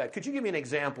say about that? Could you give me an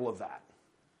example of that?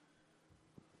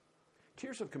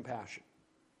 Tears of compassion.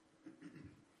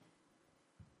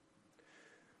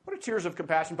 What are tears of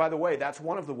compassion? By the way, that's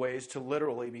one of the ways to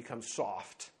literally become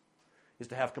soft, is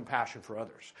to have compassion for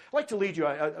others. I'd like to lead you,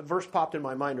 a verse popped in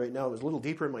my mind right now. It was a little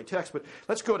deeper in my text, but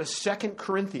let's go to 2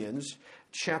 Corinthians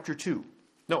chapter 2.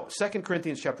 No, 2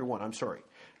 Corinthians chapter 1, I'm sorry.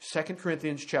 2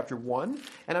 Corinthians chapter 1,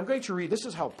 and I'm going to read, this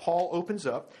is how Paul opens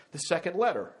up the second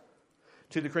letter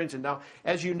to the Corinthians. Now,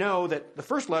 as you know, that the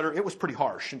first letter, it was pretty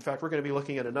harsh. In fact, we're going to be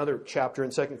looking at another chapter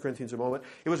in 2 Corinthians in a moment.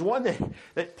 It was one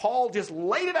that Paul just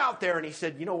laid it out there, and he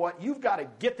said, you know what, you've got to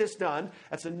get this done.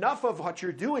 That's enough of what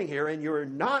you're doing here, and you're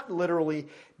not literally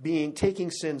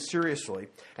taking sin seriously.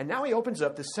 And now he opens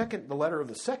up the letter of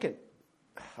the second,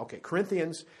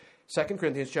 Corinthians, 2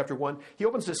 Corinthians chapter 1. He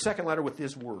opens the second letter with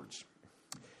these words.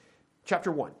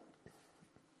 Chapter 1,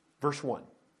 verse 1.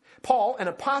 Paul, an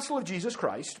apostle of Jesus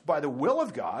Christ, by the will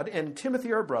of God, and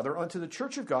Timothy our brother, unto the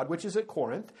church of God which is at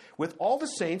Corinth, with all the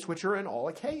saints which are in all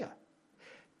Achaia.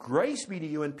 Grace be to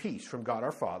you and peace from God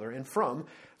our Father and from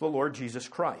the Lord Jesus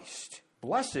Christ.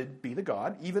 Blessed be the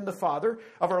God, even the Father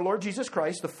of our Lord Jesus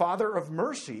Christ, the Father of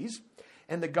mercies,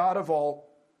 and the God of all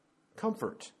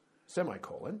comfort,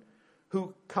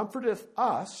 who comforteth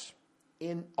us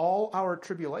in all our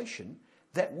tribulation,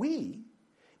 that we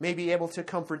may be able to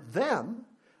comfort them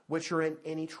which are in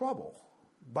any trouble,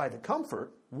 by the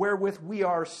comfort wherewith we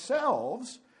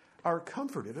ourselves are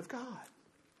comforted of God.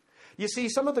 You see,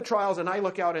 some of the trials, and I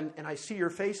look out and I see your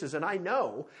faces, and I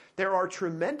know there are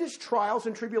tremendous trials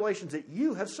and tribulations that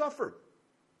you have suffered.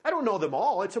 I don't know them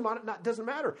all. It doesn't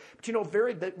matter. But you know,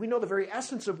 we know the very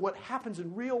essence of what happens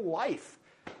in real life.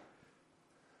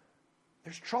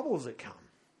 There's troubles that come.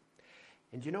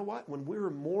 And you know what? When we're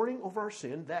mourning over our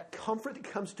sin, that comfort that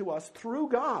comes to us through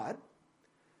God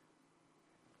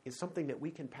is something that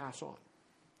we can pass on.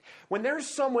 When there's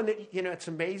someone that, it's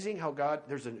amazing how God,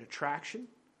 there's an attraction.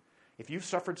 If you've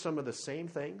suffered some of the same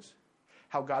things,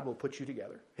 how God will put you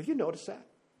together. Have you noticed that?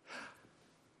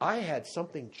 I had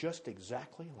something just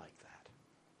exactly like that.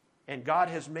 And God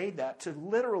has made that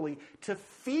to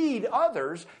feed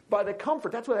others by the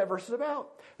comfort. That's what that verse is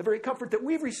about. The very comfort that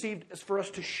we've received is for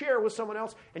us to share with someone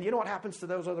else. And you know what happens to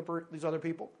these other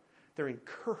people? They're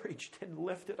encouraged and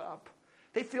lifted up.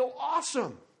 They feel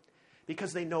awesome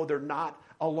because they know they're not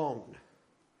alone.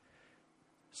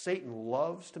 Satan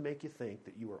loves to make you think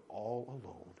that you are all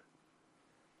alone.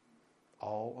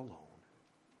 All alone.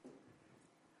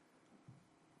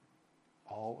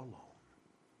 All alone.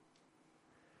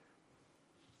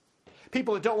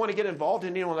 People that don't want to get involved in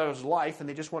anyone else's life and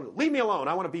they just want to leave me alone.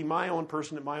 I want to be my own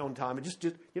person at my own time. And just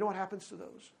you know what happens to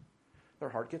those? Their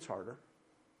heart gets harder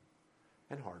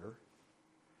and harder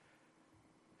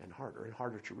and harder and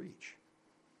harder to reach.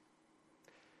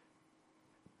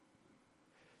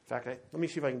 In fact, let me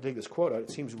see if I can dig this quote out.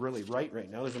 It seems really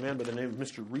right now. There's a man by the name of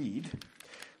Mr. Reed,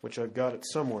 which I've got it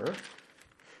somewhere.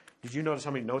 Did you notice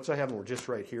how many notes I have? And we're just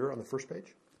right here on the first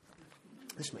page.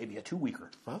 This may be a two-weeker.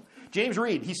 Huh? James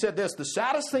Reed, he said this: the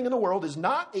saddest thing in the world is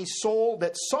not a soul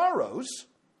that sorrows,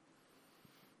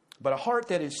 but a heart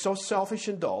that is so selfish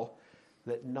and dull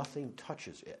that nothing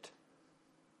touches it.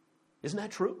 Isn't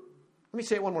that true? Let me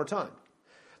say it one more time.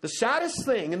 The saddest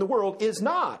thing in the world is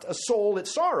not a soul that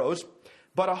sorrows,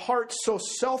 but a heart so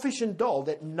selfish and dull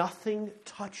that nothing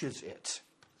touches it.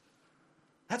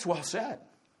 That's well said.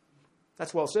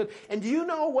 That's well said. And do you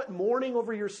know what mourning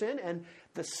over your sin and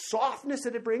the softness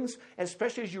that it brings,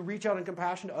 especially as you reach out in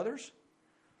compassion to others?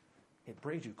 It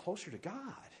brings you closer to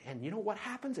God. And you know what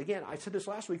happens? Again, I said this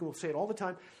last week and we'll say it all the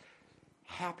time.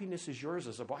 Happiness is yours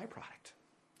as a byproduct.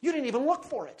 You didn't even look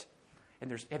for it.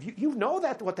 And you know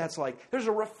what that's like. There's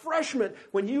a refreshment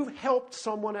when you've helped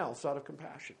someone else out of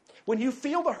compassion. When you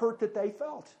feel the hurt that they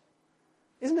felt.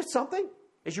 Isn't it something?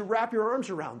 As you wrap your arms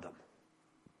around them.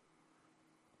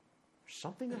 There's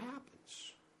something that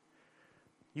happens.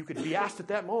 You could be asked at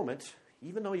that moment,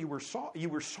 even though you were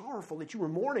sorrowful, that you were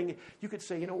mourning, you could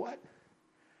say, you know what?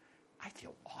 I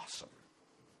feel awesome.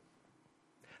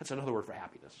 That's another word for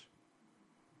happiness.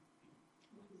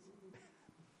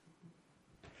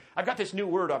 I've got this new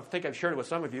word, I think I've shared it with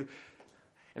some of you,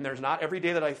 and there's not every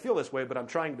day that I feel this way, but I'm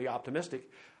trying to be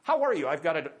optimistic. How are you? I've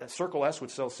got a Circle S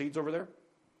which sells seeds over there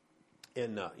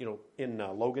in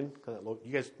Logan.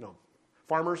 You guys know,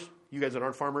 farmers, you guys that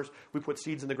aren't farmers, we put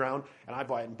seeds in the ground, and I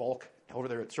buy it in bulk over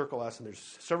there at Circle S, and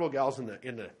there's several gals in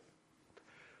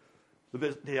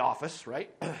the office,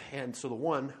 right? And so the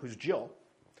one, who's Jill,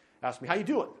 asked me, how you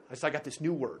doing? I said, I got this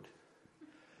new word.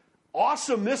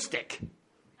 Awesomistic.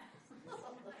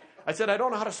 I said, I don't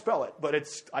know how to spell it, but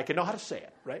I can know how to say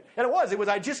it, right? And it was,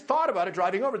 I just thought about it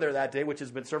driving over there that day, which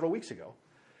has been several weeks ago.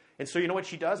 And so you know what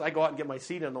she does? I go out and get my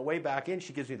seed, and on the way back in,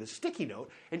 she gives me the sticky note,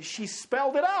 and she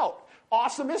spelled it out.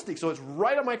 Awesomistic. So it's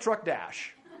right on my truck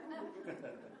dash.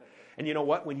 And you know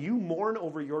what? When you mourn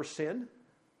over your sin,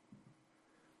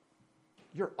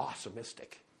 you're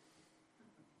awesomistic.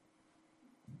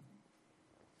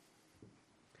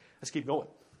 Let's keep going.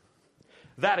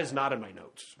 That is not in my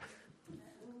notes.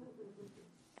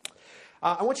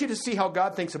 I want you to see how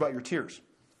God thinks about your tears.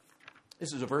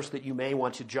 This is a verse that you may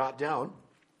want to jot down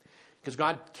because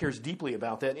God cares deeply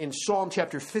about that. In Psalm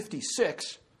chapter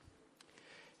 56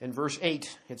 and verse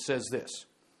 8, it says this.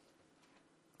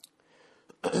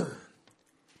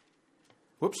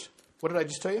 Whoops. What did I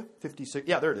just tell you? 56.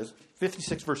 Yeah, there it is.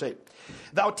 56 verse 8.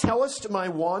 Thou tellest my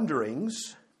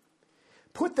wanderings,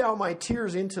 put thou my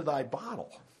tears into thy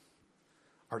bottle.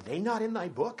 Are they not in thy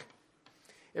book?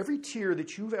 Every tear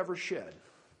that you've ever shed,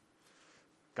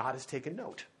 God has taken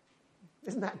note.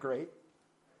 Isn't that great?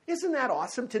 Isn't that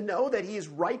awesome to know that He is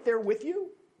right there with you?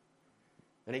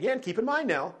 And again, keep in mind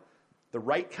now, the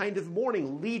right kind of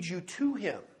mourning leads you to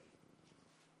Him.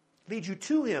 Leads you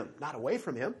to Him, not away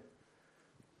from Him.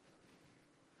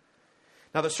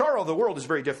 Now, the sorrow of the world is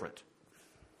very different.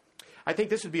 I think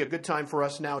this would be a good time for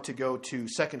us now to go to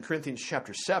 2 Corinthians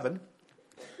chapter 7.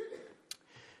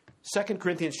 2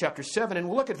 Corinthians chapter 7, and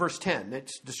we'll look at verse 10. It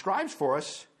describes for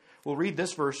us, we'll read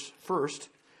this verse first,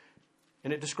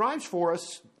 and it describes for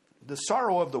us the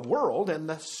sorrow of the world and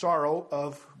the sorrow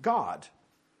of God.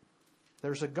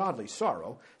 There's a godly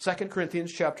sorrow. 2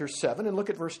 Corinthians chapter 7, and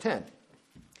look at verse 10.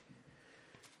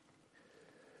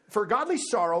 For godly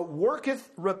sorrow worketh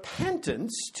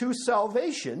repentance to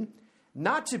salvation,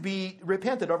 not to be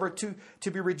repented of or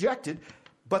to be rejected,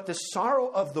 but the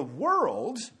sorrow of the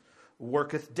world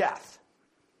worketh death.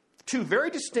 Two very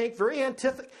distinct, very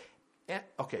antithetical.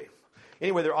 Okay.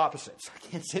 Anyway, they're opposites. I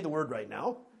can't say the word right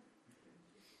now.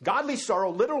 Godly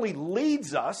sorrow literally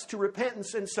leads us to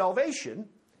repentance and salvation.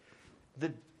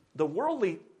 The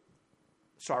worldly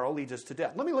sorrow leads us to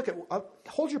death. Let me look at,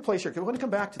 hold your place here, because we're going to come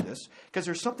back to this, because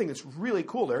there's something that's really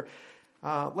cool there.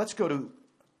 Let's go to,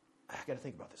 I got to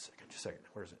think about this just a second.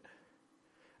 Where is it?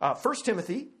 1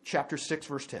 Timothy chapter 6,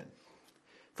 verse 10.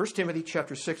 1 Timothy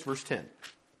chapter 6, verse 10.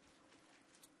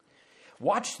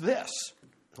 Watch this.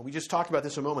 We just talked about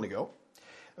this a moment ago.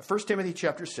 1 Timothy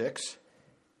chapter 6.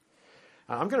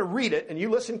 I'm going to read it, and you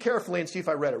listen carefully and see if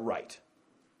I read it right.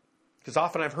 Because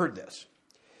often I've heard this.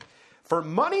 For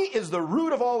money is the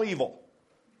root of all evil.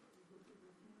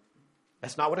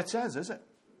 That's not what it says, is it?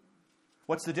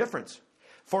 What's the difference?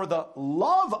 For the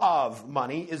love of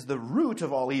money is the root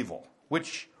of all evil,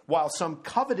 which, while some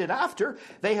coveted after,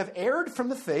 they have erred from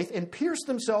the faith and pierced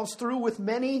themselves through with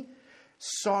many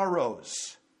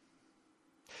sorrows.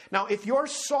 Now, if you're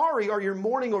sorry or you're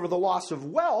mourning over the loss of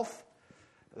wealth,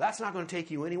 that's not going to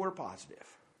take you anywhere positive.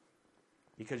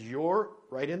 Because you're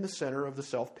right in the center of the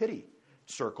self-pity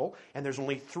circle, and there's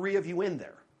only 3 of you in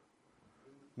there.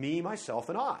 Me, myself,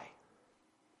 and I.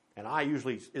 And I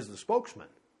usually is the spokesman.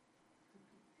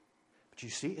 But you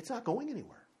see, it's not going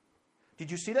anywhere.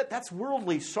 Did you see that? That's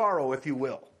worldly sorrow, if you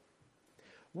will.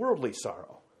 Worldly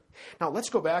sorrow. Now, let's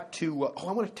go back to,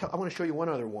 I want to show you one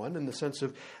other one in the sense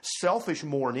of selfish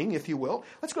mourning, if you will.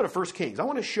 Let's go to 1 Kings. I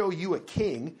want to show you a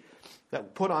king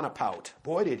that put on a pout.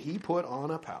 Boy, did he put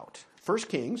on a pout. 1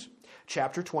 Kings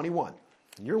chapter 21.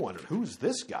 And you're wondering, who's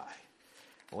this guy?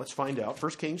 Well, let's find out.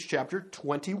 1 Kings chapter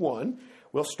 21.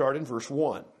 We'll start in verse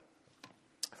 1.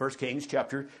 1 Kings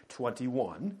chapter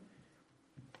 21.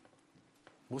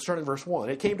 We'll start in verse 1.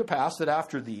 It came to pass that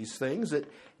after these things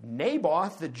that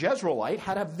Naboth the Jezreelite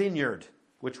had a vineyard,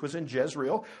 which was in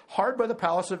Jezreel, hard by the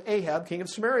palace of Ahab, king of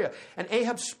Samaria. And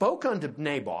Ahab spoke unto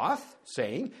Naboth,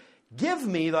 saying, Give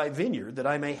me thy vineyard, that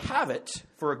I may have it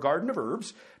for a garden of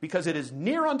herbs, because it is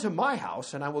near unto my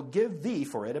house, and I will give thee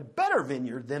for it a better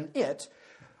vineyard than it.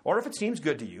 Or if it seems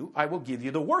good to you, I will give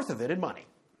you the worth of it in money.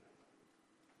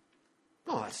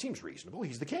 Oh, that seems reasonable.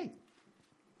 He's the king.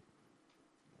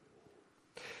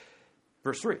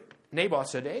 Verse 3, Naboth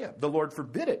said to Ahab, The Lord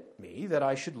forbid it me that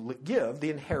I should give the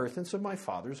inheritance of my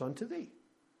fathers unto thee.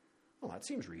 Well, that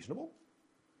seems reasonable.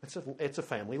 It's a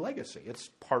family legacy. It's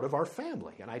part of our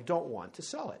family, and I don't want to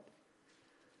sell it.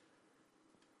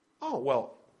 Oh,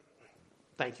 well,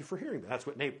 thank you for hearing that.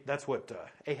 That's what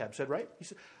Ahab said, right? He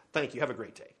said, thank you, have a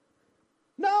great day.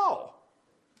 No!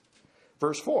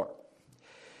 Verse 4.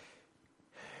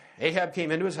 Ahab came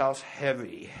into his house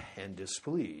heavy and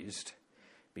displeased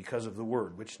because of the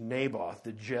word which Naboth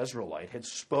the Jezreelite had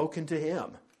spoken to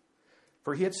him.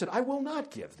 For he had said, I will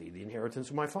not give thee the inheritance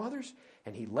of my fathers.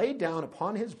 And he laid down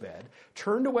upon his bed,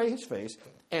 turned away his face,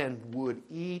 and would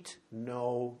eat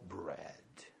no bread.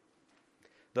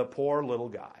 The poor little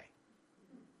guy.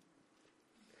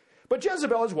 But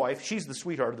Jezebel, his wife, she's the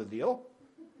sweetheart of the deal,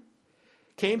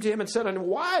 came to him and said unto him,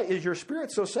 Why is your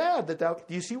spirit so sad that thou...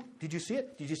 Did you see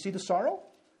it? Did you see the sorrow?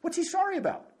 What's he sorry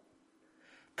about?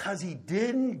 Because he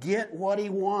didn't get what he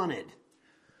wanted.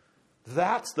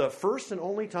 That's the first and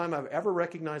only time I've ever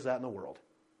recognized that in the world.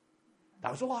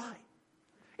 That was a lie.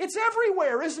 It's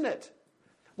everywhere, isn't it?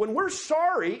 When we're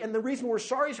sorry, and the reason we're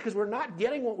sorry is because we're not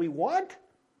getting what we want,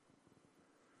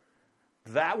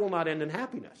 that will not end in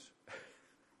happiness.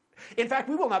 In fact,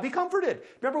 we will not be comforted.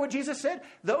 Remember what Jesus said?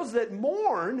 Those that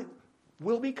mourn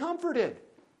will be comforted.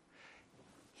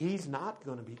 He's not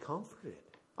going to be comforted.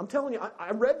 I'm telling you, I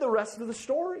read the rest of the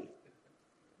story.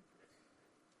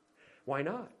 Why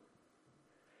not?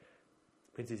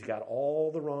 Because he's got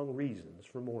all the wrong reasons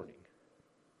for mourning.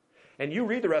 And you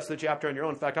read the rest of the chapter on your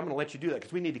own. In fact, I'm going to let you do that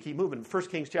because we need to keep moving. 1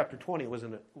 Kings chapter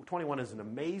 21 is an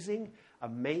amazing,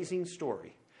 amazing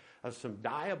story of some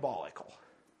diabolical,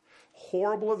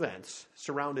 horrible events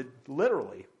surrounded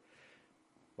literally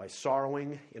by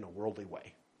sorrowing in a worldly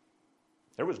way.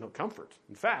 There was no comfort.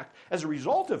 In fact, as a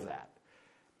result of that,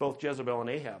 both Jezebel and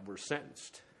Ahab were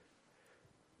sentenced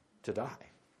to die.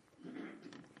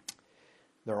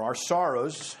 There are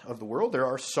sorrows of the world. There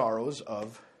are sorrows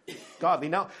of godly.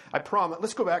 Now, I promise,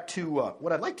 let's go back to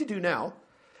what I'd like to do now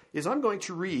is I'm going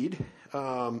to read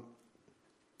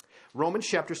Romans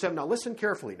chapter 7. Now, listen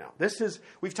carefully now.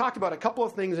 We've talked about a couple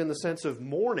of things in the sense of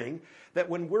mourning, that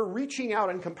when we're reaching out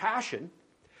in compassion,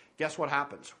 guess what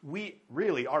happens? We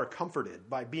really are comforted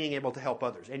by being able to help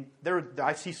others. And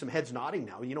I see some heads nodding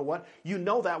now. You know what? You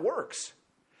know that works.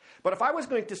 But if I was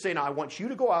going to say, now I want you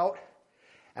to go out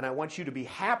and I want you to be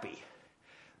happy,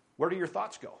 where do your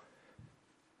thoughts go?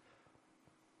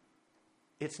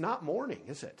 It's not mourning,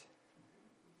 is it?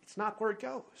 It's not where it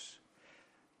goes.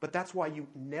 But that's why you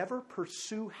never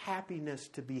pursue happiness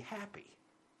to be happy.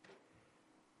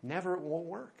 Never, it won't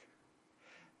work.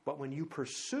 But when you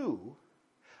pursue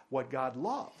what God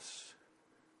loves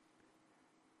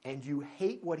and you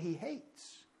hate what he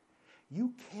hates,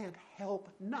 you can't help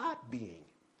not being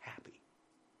happy.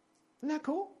 Isn't that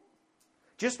cool?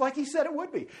 Just like he said it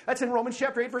would be. That's in Romans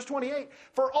chapter 8, verse 28.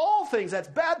 For all things, that's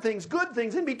bad things, good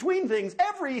things, in between things,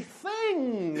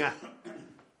 everything.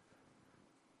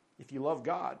 If you love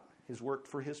God, has worked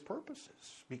for his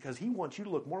purposes. Because he wants you to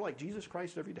look more like Jesus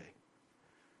Christ every day.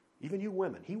 Even you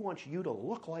women, he wants you to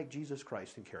look like Jesus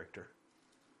Christ in character.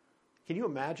 Can you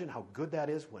imagine how good that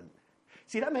is when...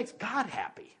 See, that makes God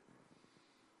happy.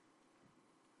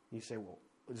 You say, well,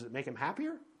 does it make him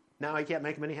happier? No, he can't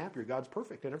make him any happier. God's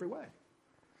perfect in every way.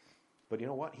 But you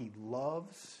know what? He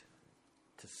loves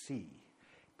to see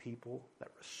people that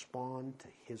respond to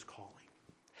his calling.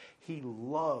 He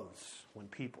loves when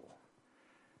people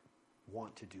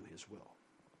want to do his will.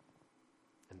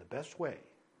 And the best way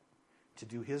to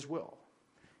do his will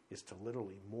is to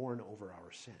literally mourn over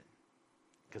our sin,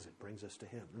 because it brings us to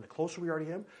him. And the closer we are to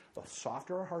him, the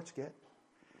softer our hearts get,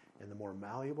 and the more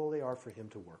malleable they are for him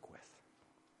to work with.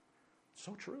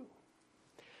 So true.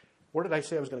 Where did I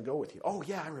say I was going to go with you? Oh,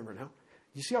 yeah, I remember now.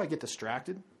 You see how I get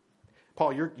distracted?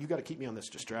 Paul, you got to keep me on this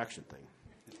distraction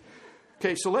thing.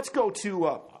 Okay, so let's go to,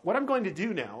 what I'm going to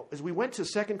do now is we went to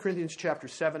 2 Corinthians chapter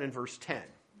 7 and verse 10.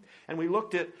 And we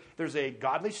looked at, there's a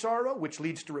godly sorrow, which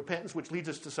leads to repentance, which leads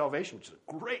us to salvation, which is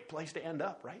a great place to end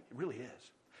up, right? It really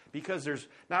is. Because there's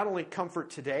not only comfort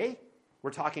today,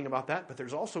 we're talking about that, but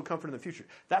there's also comfort in the future.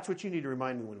 That's what you need to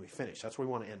remind me when we finish. That's where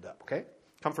we want to end up, okay?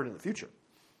 Comfort in the future.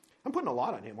 I'm putting a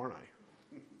lot on him, aren't I?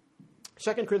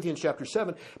 2 Corinthians chapter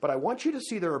 7, but I want you to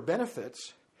see there are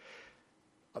benefits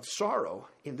of sorrow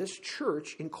in this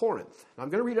church in Corinth. I'm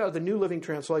going to read out of the New Living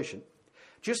Translation.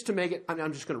 Just to make it,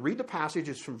 I'm just going to read the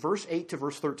passages from verse 8 to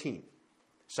verse 13.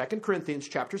 2 Corinthians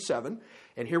chapter 7,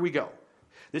 and here we go.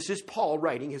 This is Paul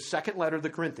writing his second letter to the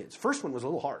Corinthians. First one was a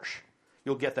little harsh.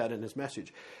 You'll get that in his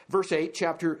message. Verse 8,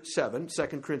 chapter 7, 2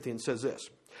 Corinthians says this.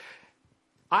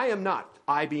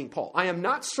 I being Paul, I am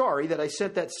not sorry that I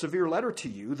sent that severe letter to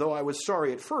you, though I was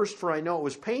sorry at first, for I know it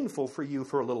was painful for you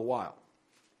for a little while.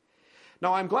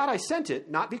 Now I'm glad I sent it,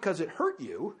 not because it hurt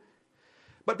you,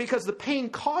 but because the pain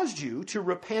caused you to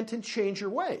repent and change your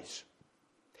ways.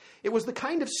 It was the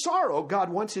kind of sorrow God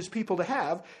wants his people to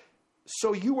have,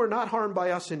 so you were not harmed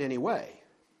by us in any way.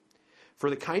 For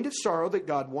the kind of sorrow that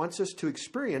God wants us to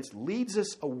experience leads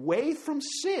us away from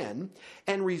sin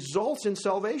and results in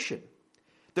salvation.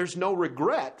 There's no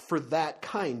regret for that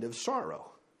kind of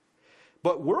sorrow.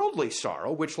 But worldly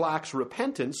sorrow, which lacks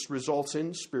repentance, results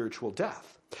in spiritual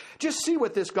death. Just see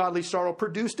what this godly sorrow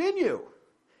produced in you.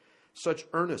 Such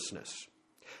earnestness,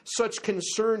 such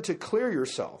concern to clear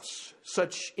yourselves,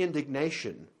 such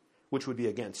indignation, which would be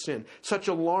against sin, such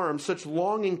alarm, such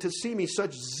longing to see me,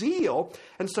 such zeal,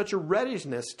 and such a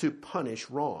readiness to punish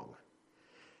wrong.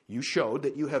 You showed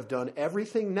that you have done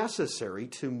everything necessary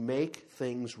to make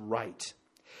things right.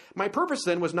 My purpose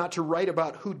then was not to write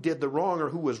about who did the wrong or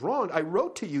who was wronged. I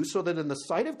wrote to you so that in the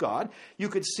sight of God, you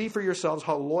could see for yourselves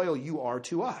how loyal you are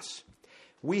to us.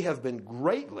 We have been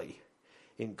greatly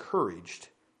encouraged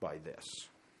by this.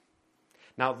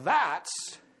 Now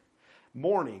that's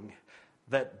mourning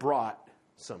that brought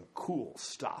some cool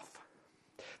stuff.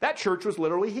 That church was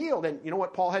literally healed. And you know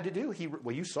what Paul had to do?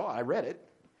 You saw, I read it.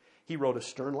 He wrote a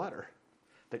stern letter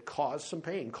that caused some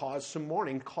pain, caused some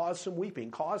mourning, caused some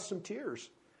weeping, caused some tears.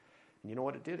 And you know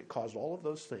what it did? It caused all of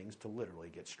those things to literally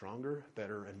get stronger,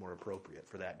 better, and more appropriate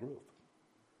for that group.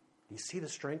 You see the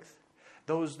strength?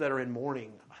 Those that are in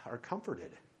mourning are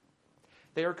comforted.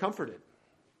 They are comforted.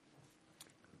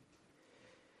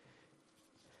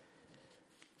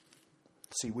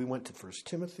 See, we went to 1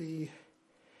 Timothy.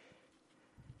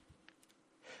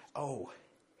 Oh,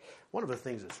 one of the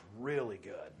things that's really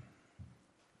good,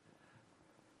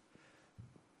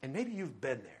 and maybe you've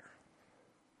been there,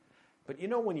 but you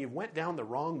know when you went down the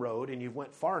wrong road and you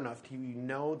went far enough till you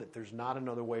know that there's not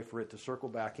another way for it to circle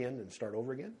back in and start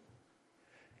over again?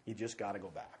 You just got to go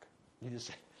back. You just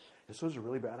say, this was a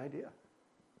really bad idea.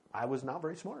 I was not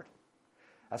very smart.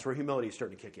 That's where humility is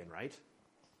starting to kick in, right?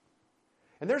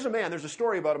 And there's a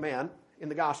story about a man in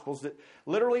the Gospels that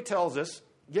literally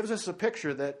gives us a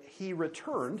picture that he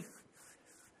returned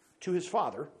to his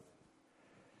father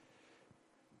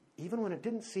even when it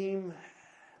didn't seem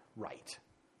right.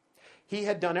 He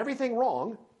had done everything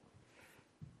wrong,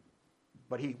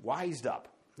 but he wised up.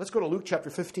 Let's go to Luke chapter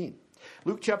 15.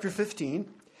 Luke chapter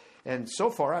 15, And so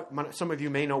far, some of you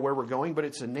may know where we're going, but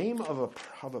it's a name of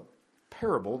a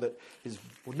parable that is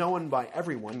known by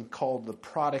everyone called the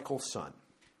prodigal son.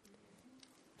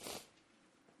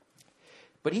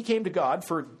 But he came to God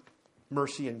for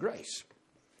mercy and grace.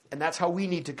 And that's how we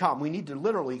need to come. We need to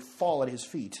literally fall at his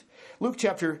feet. Luke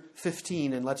chapter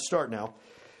 15, and let's start now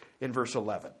in verse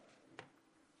 11.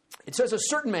 It says a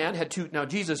certain man had two. Now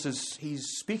Jesus he's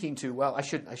speaking to. Well, I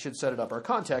should set it up. Our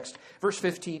context,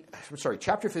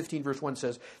 chapter 15, verse 1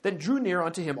 says, "Then drew near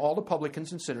unto him all the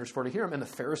publicans and sinners for to hear him, and the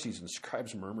Pharisees and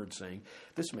scribes murmured, saying,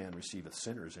 This man receiveth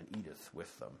sinners and eateth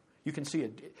with them." You can see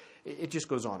it. It just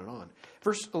goes on and on.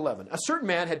 Verse 11: A certain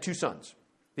man had two sons.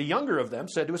 The younger of them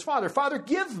said to his father, Father,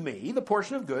 give me the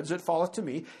portion of goods that falleth to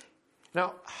me.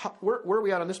 Now, where are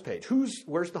we at on this page?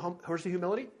 Where's the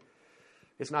humility?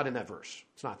 It's not in that verse.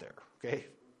 It's not there. Okay?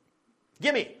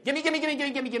 Gimme. You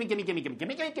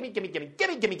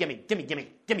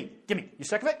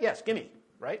sick of it? Yes, gimme.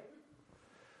 Right?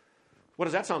 What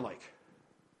does that sound like?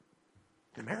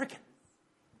 American.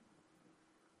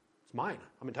 It's mine.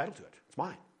 I'm entitled to it. It's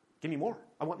mine. Give me more.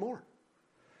 I want more.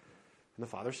 And the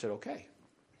father said, okay.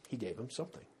 He gave him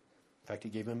something. In fact, he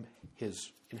gave him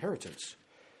his inheritance,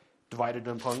 divided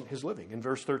among his living. In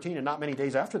verse 13, and not many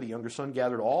days after, the younger son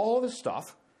gathered all of his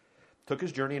stuff, took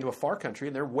his journey into a far country,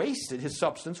 and there wasted his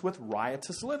substance with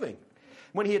riotous living.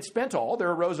 When he had spent all,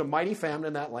 there arose a mighty famine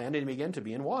in that land, and he began to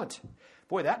be in want.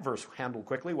 Boy, that verse handled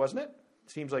quickly, wasn't it?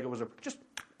 Seems like it was just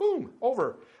boom,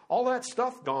 over. All that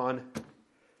stuff gone.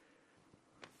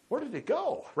 Where did it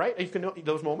go? Right? You can know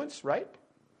those moments, right?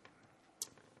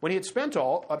 When he had spent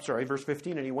all, verse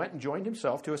 15, and he went and joined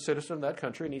himself to a citizen of that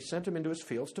country, and he sent him into his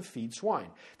fields to feed swine.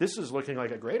 This is looking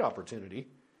like a great opportunity.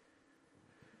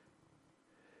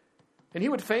 And he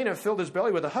would fain have filled his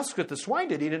belly with the husk that the swine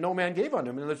did eat, and no man gave unto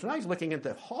him. And now he's looking at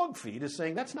the hog feed, is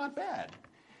saying, that's not bad.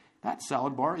 That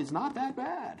salad bar is not that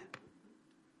bad.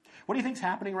 What do you think's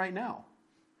happening right now?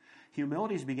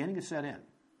 Humility is beginning to set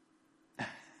in.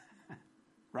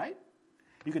 Right?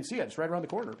 You can see it. It's right around the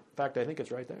corner. In fact, I think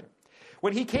it's right there.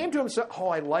 When he came to himself,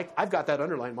 I've got that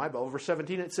underlined in my Bible. Verse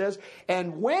 17, it says,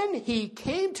 and when he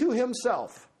came to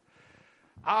himself,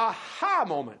 aha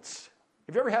moments.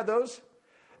 Have you ever had those?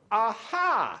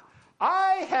 Aha,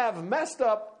 I have messed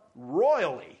up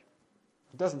royally.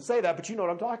 It doesn't say that, but you know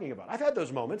what I'm talking about. I've had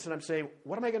those moments, and I'm saying,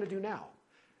 what am I going to do now?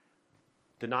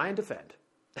 Deny and defend.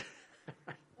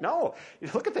 No,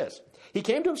 look at this. He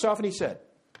came to himself and he said,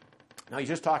 now he's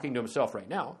just talking to himself right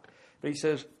now, but he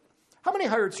says, how many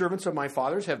hired servants of my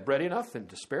father's have bread enough and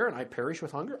to spare, and I perish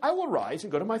with hunger? I will rise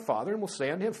and go to my father and will say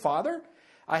unto him, Father,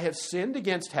 I have sinned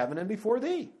against heaven and before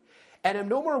thee, and am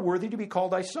no more worthy to be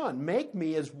called thy son. Make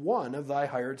me as one of thy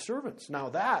hired servants. Now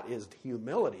that is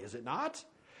humility, is it not?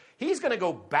 He's going to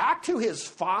go back to his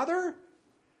father.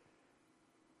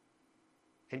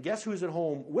 And guess who's at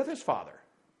home with his father?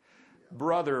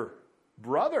 Brother,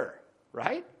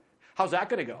 right? How's that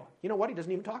going to go? You know what? He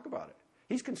doesn't even talk about it.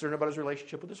 He's concerned about his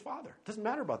relationship with his father. It doesn't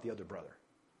matter about the other brother.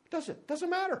 It doesn't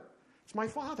matter. It's my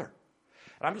father.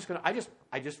 And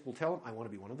I just will tell him, I want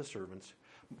to be one of the servants.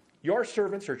 Your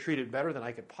servants are treated better than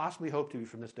I could possibly hope to be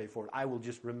from this day forward. I will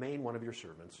just remain one of your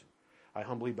servants. I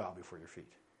humbly bow before your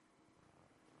feet.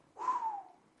 Whew.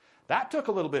 That took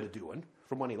a little bit of doing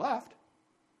from when he left.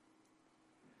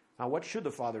 Now, what should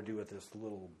the father do with this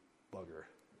little bugger?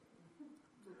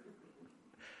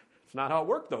 It's not how it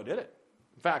worked, though, did it?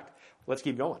 In fact, let's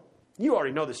keep going. You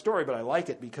already know the story, but I like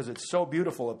it because it's so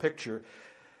beautiful a picture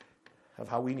of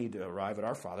how we need to arrive at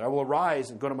our Father. I will arise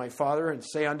and go to my father and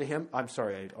say unto him, I'm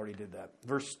sorry, I already did that.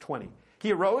 Verse 20.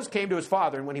 He arose, came to his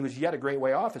father, and when he was yet a great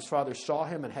way off, his father saw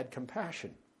him and had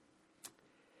compassion,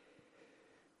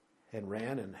 and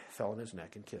ran and fell on his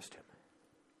neck and kissed him.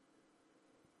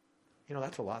 You know,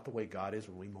 that's a lot the way God is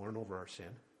when we mourn over our sin.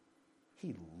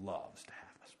 He loves to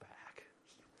have us back.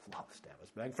 He loves to have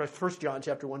us back. 1 John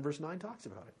chapter 1, verse 9 talks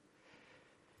about it.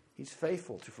 He's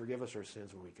faithful to forgive us our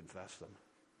sins when we confess them.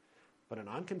 But an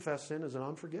unconfessed sin is an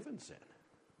unforgiven sin.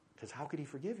 Because how could he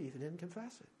forgive you if he didn't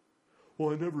confess it?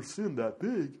 Well, I never sinned that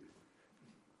big.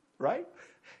 Right?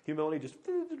 Humility just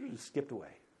skipped away.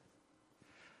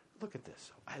 Look at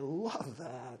this. I love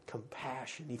that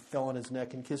compassion. He fell on his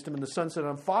neck and kissed him. And the son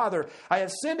said, Father, I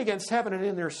have sinned against heaven and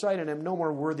in their sight, and am no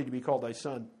more worthy to be called thy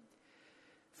son.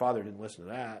 Father didn't listen to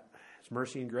that. His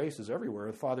mercy and grace is everywhere.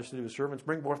 The father said to his servants,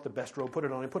 bring forth the best robe, put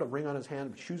it on him, put a ring on his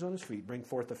hand, shoes on his feet, bring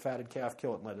forth the fatted calf,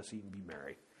 kill it, and let us eat and be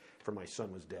merry. For my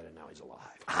son was dead, and now he's alive.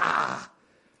 Ah!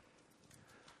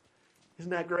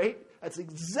 Isn't that great? That's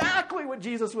exactly what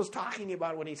Jesus was talking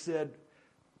about when he said,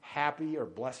 happy or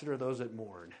blessed are those that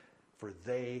mourn, for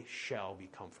they shall be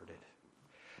comforted.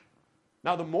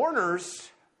 Now the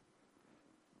mourners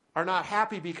are not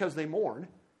happy because they mourn.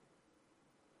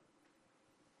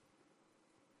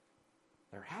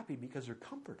 They're happy because they're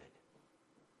comforted.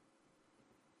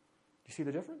 You see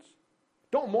the difference?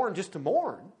 Don't mourn just to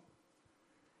mourn.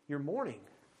 You're mourning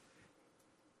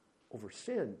over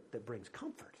sin that brings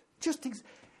comfort.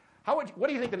 What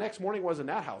do you think the next morning was in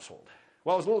that household?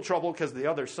 Well, it was a little trouble because the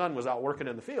other son was out working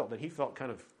in the field, and he felt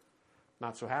kind of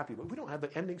not so happy. But we don't have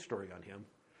the ending story on him.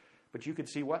 But you could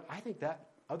see what? I think that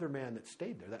other man that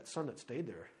stayed there, that son that stayed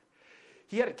there,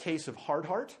 he had a case of hard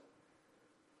heart,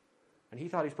 and he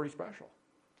thought he's pretty special.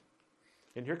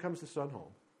 And here comes the son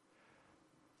home.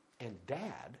 And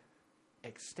dad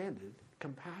extended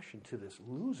compassion to this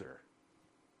loser.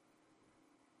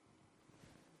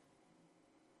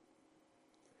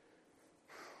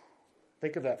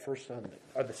 Think of that first son,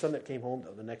 or the son that came home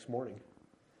the next morning.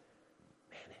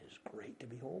 Man, it is great to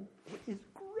be home. It is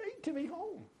great to be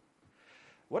home.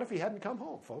 What if he hadn't come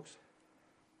home, folks?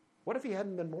 What if he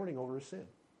hadn't been mourning over his sin?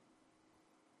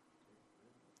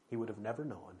 He would have never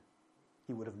known.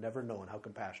 He would have never known how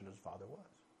compassionate his father was.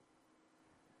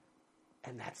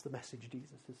 And that's the message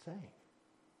Jesus is saying.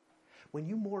 When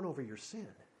you mourn over your sin,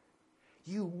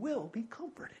 you will be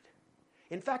comforted.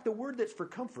 In fact, the word that's for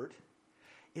comfort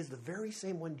is the very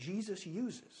same one Jesus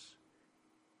uses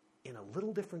in a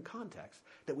little different context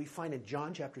that we find in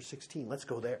John chapter 16. Let's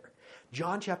go there.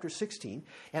 John chapter 16,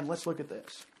 and let's look at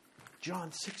this.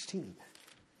 John 16.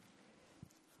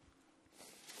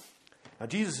 Now,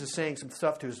 Jesus is saying some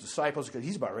stuff to his disciples because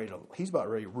he's about ready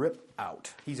to rip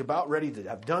out. He's about ready to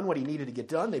have done what he needed to get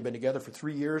done. They've been together for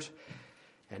 3 years,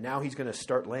 and now he's going to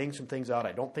start laying some things out.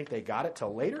 I don't think they got it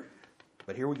till later,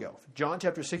 but here we go. John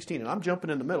chapter 16, and I'm jumping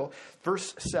in the middle.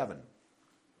 Verse 7.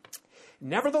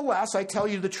 Nevertheless, I tell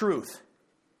you the truth.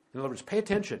 In other words, pay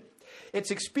attention.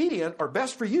 It's expedient or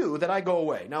best for you that I go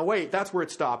away. Now, wait, that's where it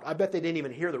stopped. I bet they didn't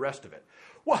even hear the rest of it.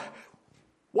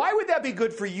 Why would that be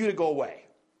good for you to go away?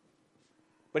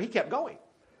 But he kept going.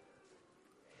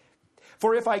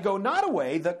 For if I go not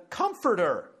away, the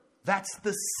Comforter, that's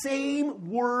the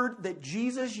same word that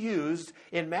Jesus used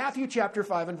in Matthew chapter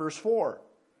 5 and verse 4.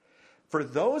 For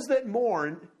those that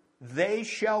mourn, they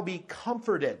shall be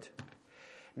comforted.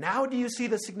 Now do you see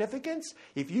the significance?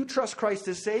 If you trust Christ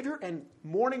as Savior and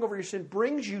mourning over your sin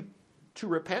brings you to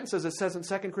repentance, as it says in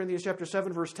 2 Corinthians chapter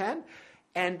 7, verse 10,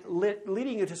 and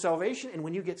leading you to salvation, and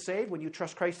when you get saved, when you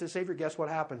trust Christ as Savior, guess what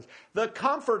happens? The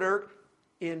Comforter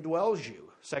indwells you.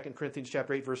 2 Corinthians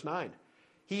chapter 8, verse 9.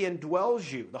 He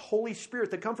indwells you. The Holy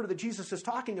Spirit, the Comforter that Jesus is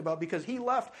talking about, because he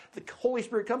left, the Holy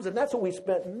Spirit comes, and that's what we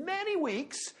spent many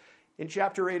weeks in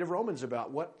chapter 8 of Romans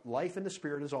about, what life in the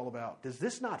Spirit is all about. Does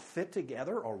this not fit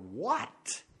together, or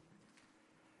what?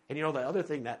 And you know, the other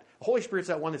thing, that the Holy Spirit's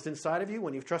that one that's inside of you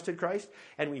when you've trusted Christ,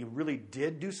 and when you really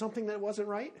did do something that wasn't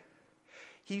right.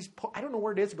 I don't know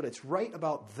where it is, but it's right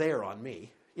about there on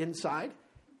me, inside.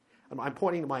 I'm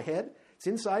pointing to my head. It's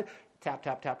inside. Tap,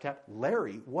 tap, tap, tap.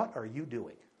 Larry, what are you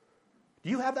doing? Do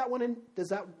you have that one in?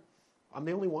 I'm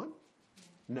the only one?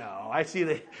 No, I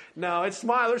see no, it's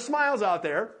there's smiles out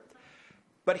there.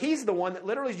 But he's the one that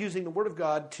literally is using the Word of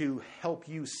God to help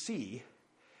you see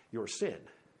your sin.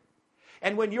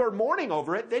 And when you're mourning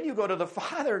over it, then you go to the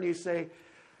Father and you say,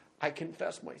 I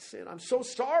confess my sin. I'm so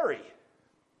sorry.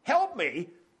 Help me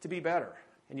to be better.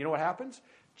 And you know what happens?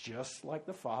 Just like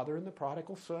the father and the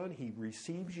prodigal son, he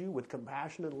receives you with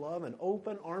compassion and love and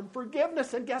open arm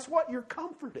forgiveness. And guess what? You're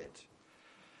comforted.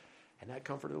 And that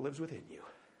comforter lives within you.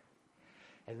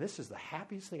 And this is the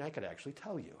happiest thing I could actually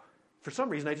tell you. For some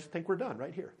reason, I just think we're done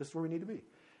right here. This is where we need to be.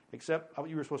 Except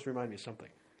you were supposed to remind me of something.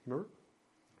 Remember?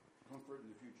 Comfort in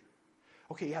the future.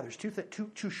 Okay, yeah, there's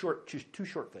two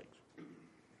short things.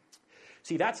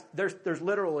 See, there's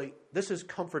literally, this is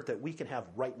comfort that we can have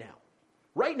right now.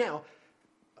 Right now,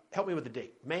 help me with the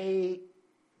date. May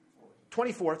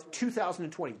 24th,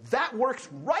 2020. That works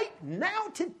right now,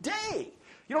 today.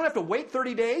 You don't have to wait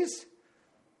 30 days.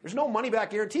 There's no money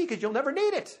back guarantee because you'll never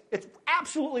need it. It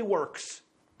absolutely works.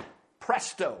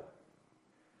 Presto.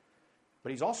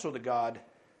 But he's also the God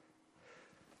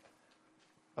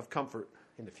of comfort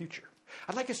in the future.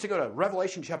 I'd like us to go to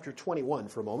Revelation chapter 21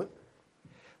 for a moment.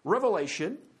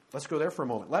 Revelation, let's go there for a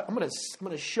moment. I'm going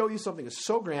to show you something that's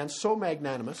so grand, so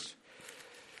magnanimous.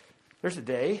 There's a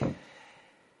day, and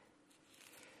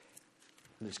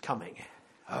it's coming.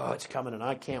 Oh, it's coming, and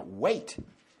I can't wait.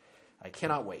 I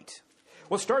cannot wait.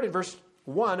 We'll start in verse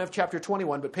 1 of chapter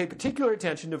 21, but pay particular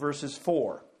attention to verses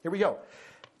 4. Here we go.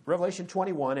 Revelation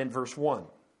 21 and verse 1.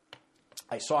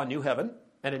 I saw a new heaven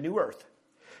and a new earth.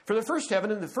 For the first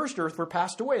heaven and the first earth were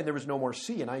passed away, and there was no more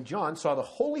sea. And I, John, saw the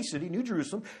holy city, New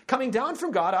Jerusalem, coming down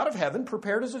from God out of heaven,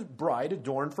 prepared as a bride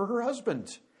adorned for her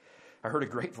husband. I heard a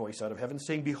great voice out of heaven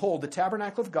saying, Behold, the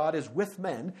tabernacle of God is with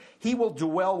men. He will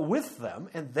dwell with them,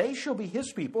 and they shall be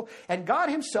his people. And God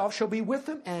himself shall be with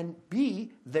them and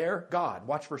be their God.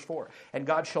 Watch verse 4. And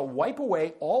God shall wipe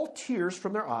away all tears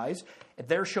from their eyes. And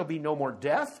there shall be no more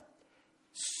death,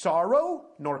 sorrow,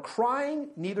 nor crying.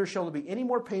 Neither shall there be any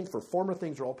more pain, for former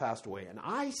things are all passed away. And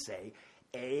I say,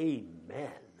 Amen.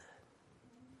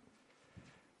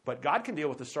 But God can deal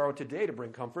with the sorrow today to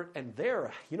bring comfort. And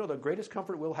there, the greatest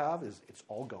comfort we'll have is it's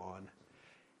all gone.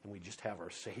 And we just have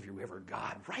our Savior. We have our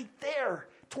God right there.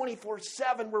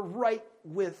 24/7, we're right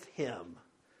with him.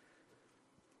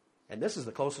 And this is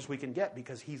the closest we can get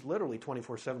because he's literally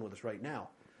 24/7 with us right now.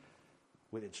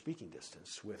 Within speaking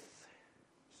distance.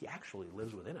 He actually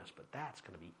lives within us. But that's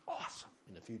going to be awesome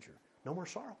in the future. No more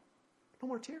sorrow. No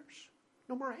more tears.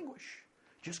 No more anguish.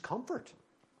 Just comfort.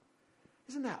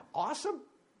 Isn't that awesome?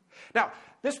 Now,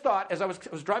 this thought, as I was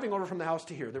driving over from the house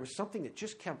to here, there was something that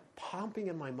just kept pumping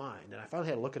in my mind, and I finally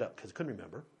had to look it up because I couldn't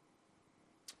remember.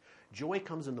 Joy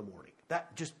comes in the morning.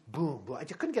 That just boom. I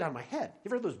just couldn't get out of my head. You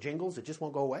ever heard those jingles that just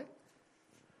won't go away?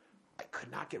 I could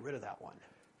not get rid of that one.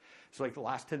 So like the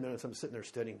last 10 minutes, I'm sitting there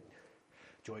studying.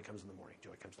 Joy comes in the morning.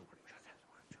 Joy comes in the morning.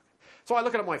 So I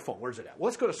look it up on my phone. Where's it at? Well,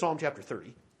 let's go to Psalm chapter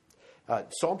 30.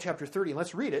 Psalm chapter 30, and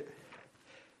let's read it.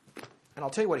 And I'll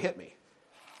tell you what hit me.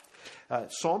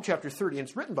 Psalm chapter 30, and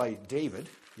it's written by David,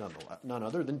 none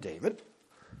other than David.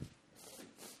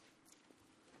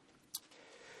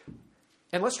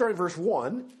 And let's start at verse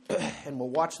 1, and we'll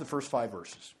watch the first 5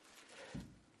 verses.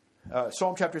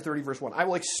 Psalm chapter 30, verse 1. I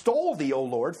will extol thee, O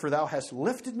Lord, for thou hast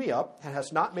lifted me up, and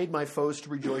hast not made my foes to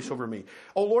rejoice over me.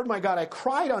 O Lord my God, I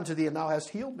cried unto thee, and thou hast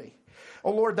healed me.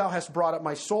 O Lord, thou hast brought up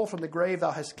my soul from the grave. Thou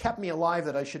hast kept me alive,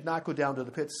 that I should not go down to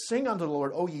the pit. Sing unto the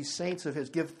Lord, O ye saints of his.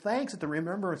 Give thanks at the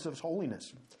remembrance of his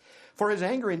holiness. For his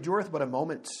anger endureth but a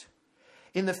moment.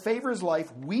 In the favor of his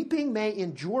life, weeping may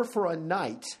endure for a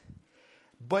night,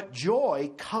 but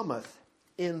joy cometh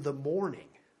in the morning.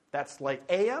 That's like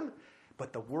AM,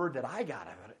 but the word that I got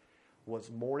out of it was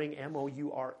morning,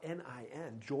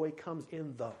 M-O-U-R-N-I-N. Joy comes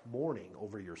in the morning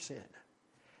over your sin.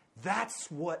 That's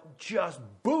what just,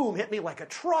 boom, hit me like a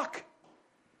truck.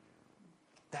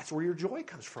 That's where your joy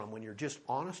comes from, when you're just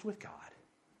honest with God.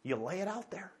 You lay it out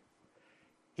there.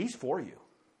 He's for you.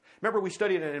 Remember, we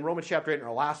studied it in Romans chapter 8, and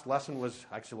our last lesson was,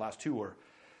 actually the last 2 were,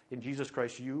 in Jesus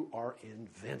Christ, you are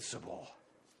invincible.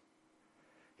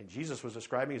 And Jesus was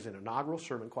describing his inaugural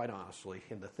sermon, quite honestly,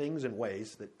 in the things and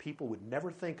ways that people would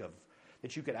never think of,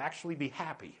 that you could actually be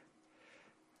happy,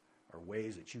 are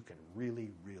ways that you can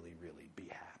really, really, really be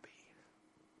happy.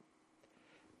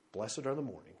 Blessed are the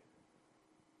mourning,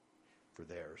 for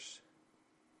they are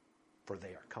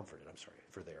comforted.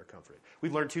 For they are comforted.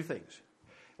 We've learned 2 things.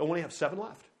 We only have 7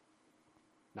 left.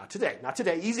 Not today. Not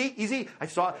today. Easy. I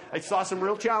saw some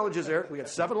real challenges there. We got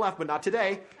 7 left, but not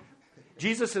today.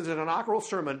 Jesus is an inaugural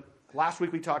sermon. Last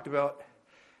week we talked about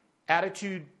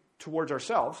attitude towards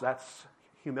ourselves. That's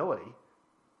humility.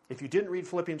 If you didn't read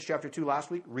Philippians chapter 2 last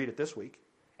week, read it this week.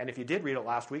 And if you did read it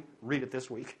last week, read it this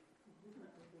week.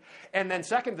 And then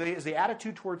secondly is the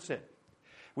attitude towards sin.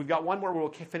 We've got one more, we'll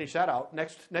finish that out.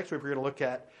 Next week we're going to look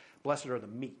at blessed are the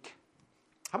meek.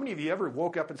 How many of you ever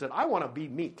woke up and said, I want to be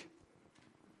meek?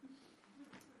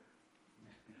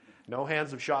 No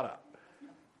hands have shot up.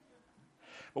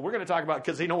 But we're going to talk about,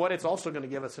 because you know what? It's also going to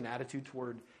give us an attitude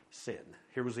toward sin.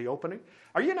 Here was the opening.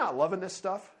 Are you not loving this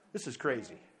stuff? This is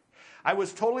crazy. I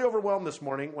was totally overwhelmed this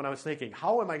morning when I was thinking,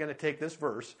 how am I going to take this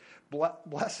verse?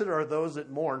 Blessed are those that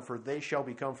mourn, for they shall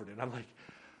be comforted. I'm like,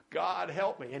 God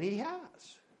help me. And he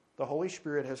has. The Holy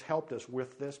Spirit has helped us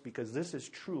with this, because this is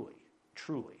truly,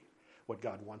 truly what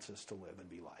God wants us to live and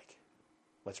be like.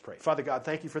 Let's pray. Father God,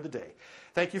 thank you for the day.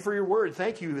 Thank you for your word.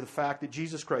 Thank you for the fact that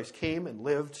Jesus Christ came and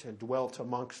lived and dwelt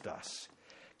amongst us.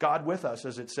 God with us,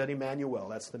 as it said, Emmanuel.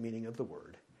 That's the meaning of the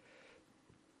word.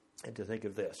 And to think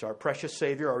of this, our precious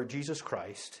Savior, our Jesus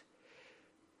Christ,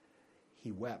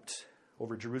 he wept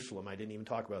over Jerusalem. I didn't even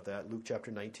talk about that. Luke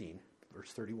chapter 19,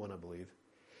 verse 31, I believe.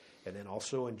 And then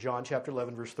also in John chapter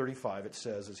 11, verse 35, it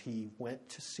says, as he went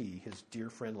to see his dear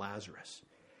friend Lazarus,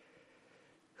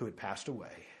 who had passed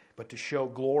away, but to show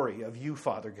glory of you,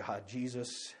 Father God,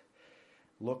 Jesus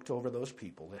looked over those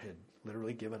people that had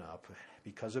literally given up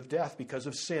because of death, because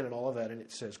of sin and all of that. And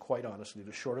it says, quite honestly,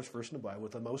 the shortest verse in the Bible,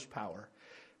 with the most power,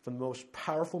 from the most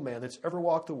powerful man that's ever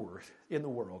walked in the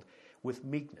world, with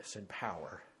meekness and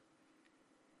power,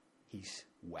 he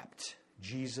wept.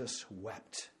 Jesus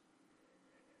wept.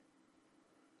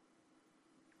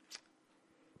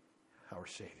 Our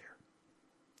Savior,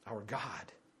 our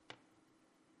God,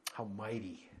 how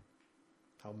mighty,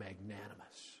 how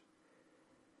magnanimous,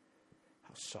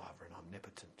 how sovereign,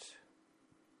 omnipotent,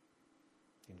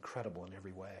 incredible in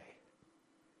every way.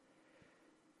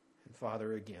 And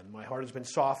Father, again, my heart has been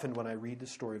softened when I read the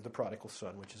story of the prodigal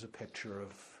son, which is a picture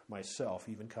of myself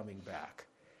even coming back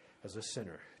as a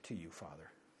sinner to you,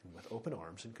 Father. And with open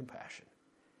arms and compassion,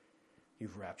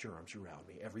 you've wrapped your arms around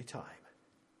me every time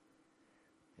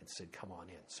and said, come on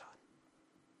in, son.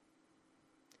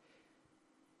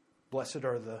 Blessed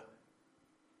are the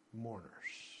mourners,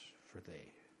 for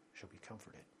they shall be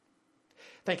comforted.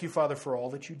 Thank you, Father, for all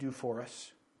that you do for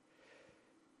us.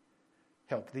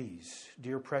 Help these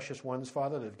dear precious ones,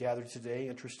 Father, that have gathered today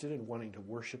interested in wanting to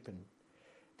worship and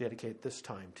dedicate this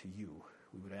time to you.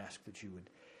 We would ask that you would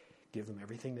give them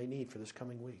everything they need for this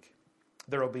coming week.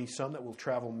 There will be some that will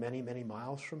travel many, many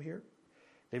miles from here.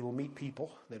 They will meet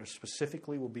people that are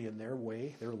specifically will be in their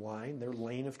way, their line, their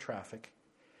lane of traffic.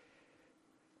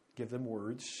 Give them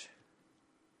words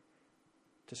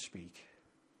to speak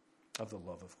of the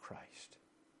love of Christ.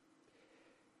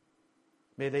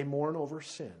 May they mourn over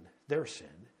sin, their sin.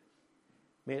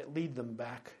 May it lead them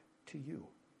back to you.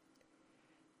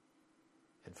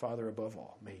 And Father, above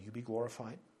all, may you be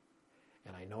glorified.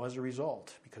 And I know as a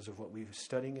result, because of what we've been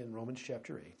studying in Romans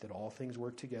chapter 8, that all things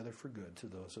work together for good to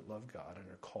those that love God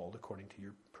and are called according to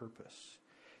your purpose.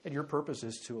 And your purpose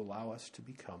is to allow us to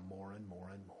become more and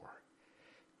more and more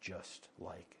just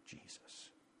like Jesus.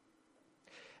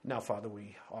 Now, Father,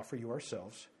 we offer you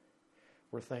ourselves.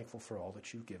 We're thankful for all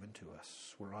that you've given to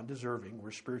us. We're undeserving.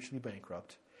 We're spiritually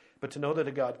bankrupt. But to know that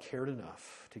a God cared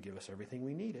enough to give us everything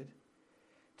we needed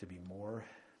to be more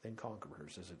than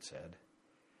conquerors, as it said,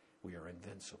 we are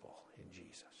invincible in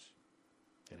Jesus.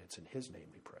 And it's in his name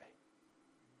we pray.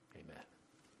 Amen.